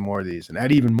might do some more of these and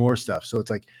add even more stuff. So it's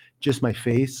like just my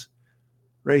face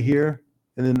right here,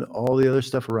 and then all the other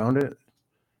stuff around it,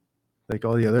 like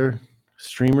all the other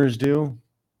streamers do.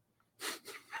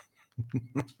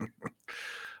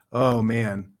 Oh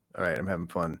man. All right, I'm having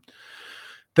fun.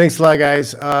 Thanks a lot,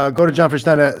 guys. Go to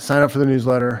johnfish.net, sign up for the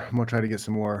newsletter. I'm gonna try to get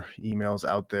some more emails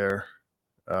out there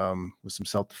with some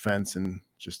self-defense and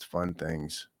just fun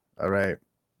things. All right.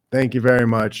 Thank you very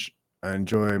much. I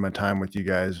enjoy my time with you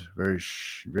guys very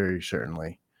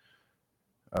certainly.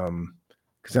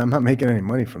 Because I'm not making any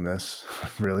money from this,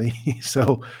 really.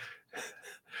 So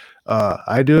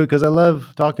I do it because I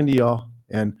love talking to y'all,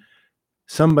 and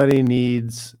somebody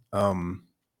needs to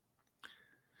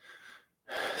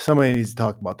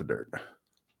talk about the dirt.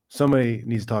 Somebody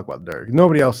needs to talk about the dirt.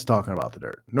 Nobody else is talking about the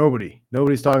dirt.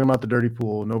 Nobody's talking about the dirty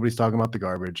pool. Nobody's talking about the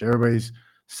garbage. Everybody's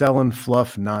selling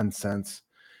fluff nonsense,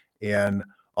 and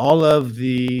all of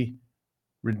the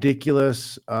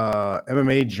ridiculous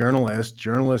MMA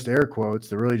journalist air quotes,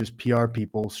 they're really just PR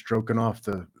people stroking off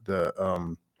the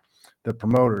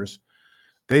promoters.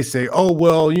 They say, oh,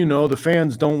 well, the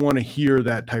fans don't want to hear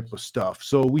that type of stuff.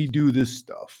 So we do this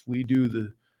stuff. We do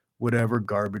the whatever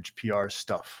garbage PR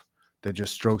stuff that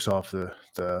just strokes off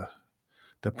the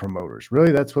promoters.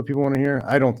 Really? That's what people want to hear?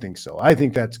 I don't think so. I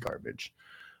think that's garbage.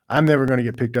 I'm never going to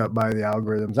get picked up by the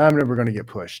algorithms. I'm never going to get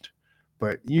pushed.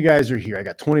 But you guys are here. I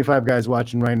got 25 guys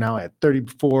watching right now. I had 30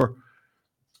 before.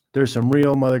 There's some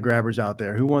real mother grabbers out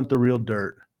there who want the real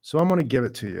dirt. So I'm going to give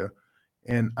it to you.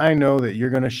 And I know that you're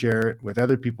going to share it with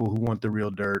other people who want the real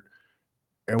dirt.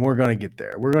 And we're going to get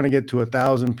there. We're going to get to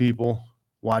 1,000 people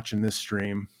watching this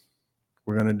stream.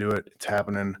 We're going to do it. It's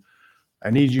happening. I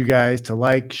need you guys to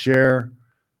like, share,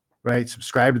 right?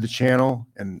 Subscribe to the channel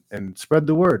and spread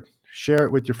the word. Share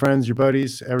it with your friends, your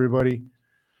buddies, everybody.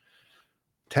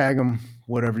 Tag them,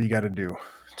 whatever you got to do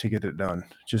to get it done.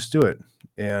 Just do it.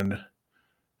 And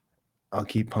I'll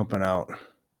keep pumping out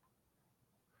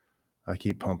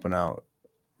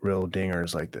real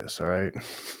dingers like this. All right.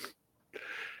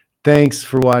 Thanks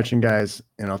for watching, guys.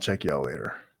 And I'll check y'all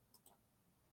later.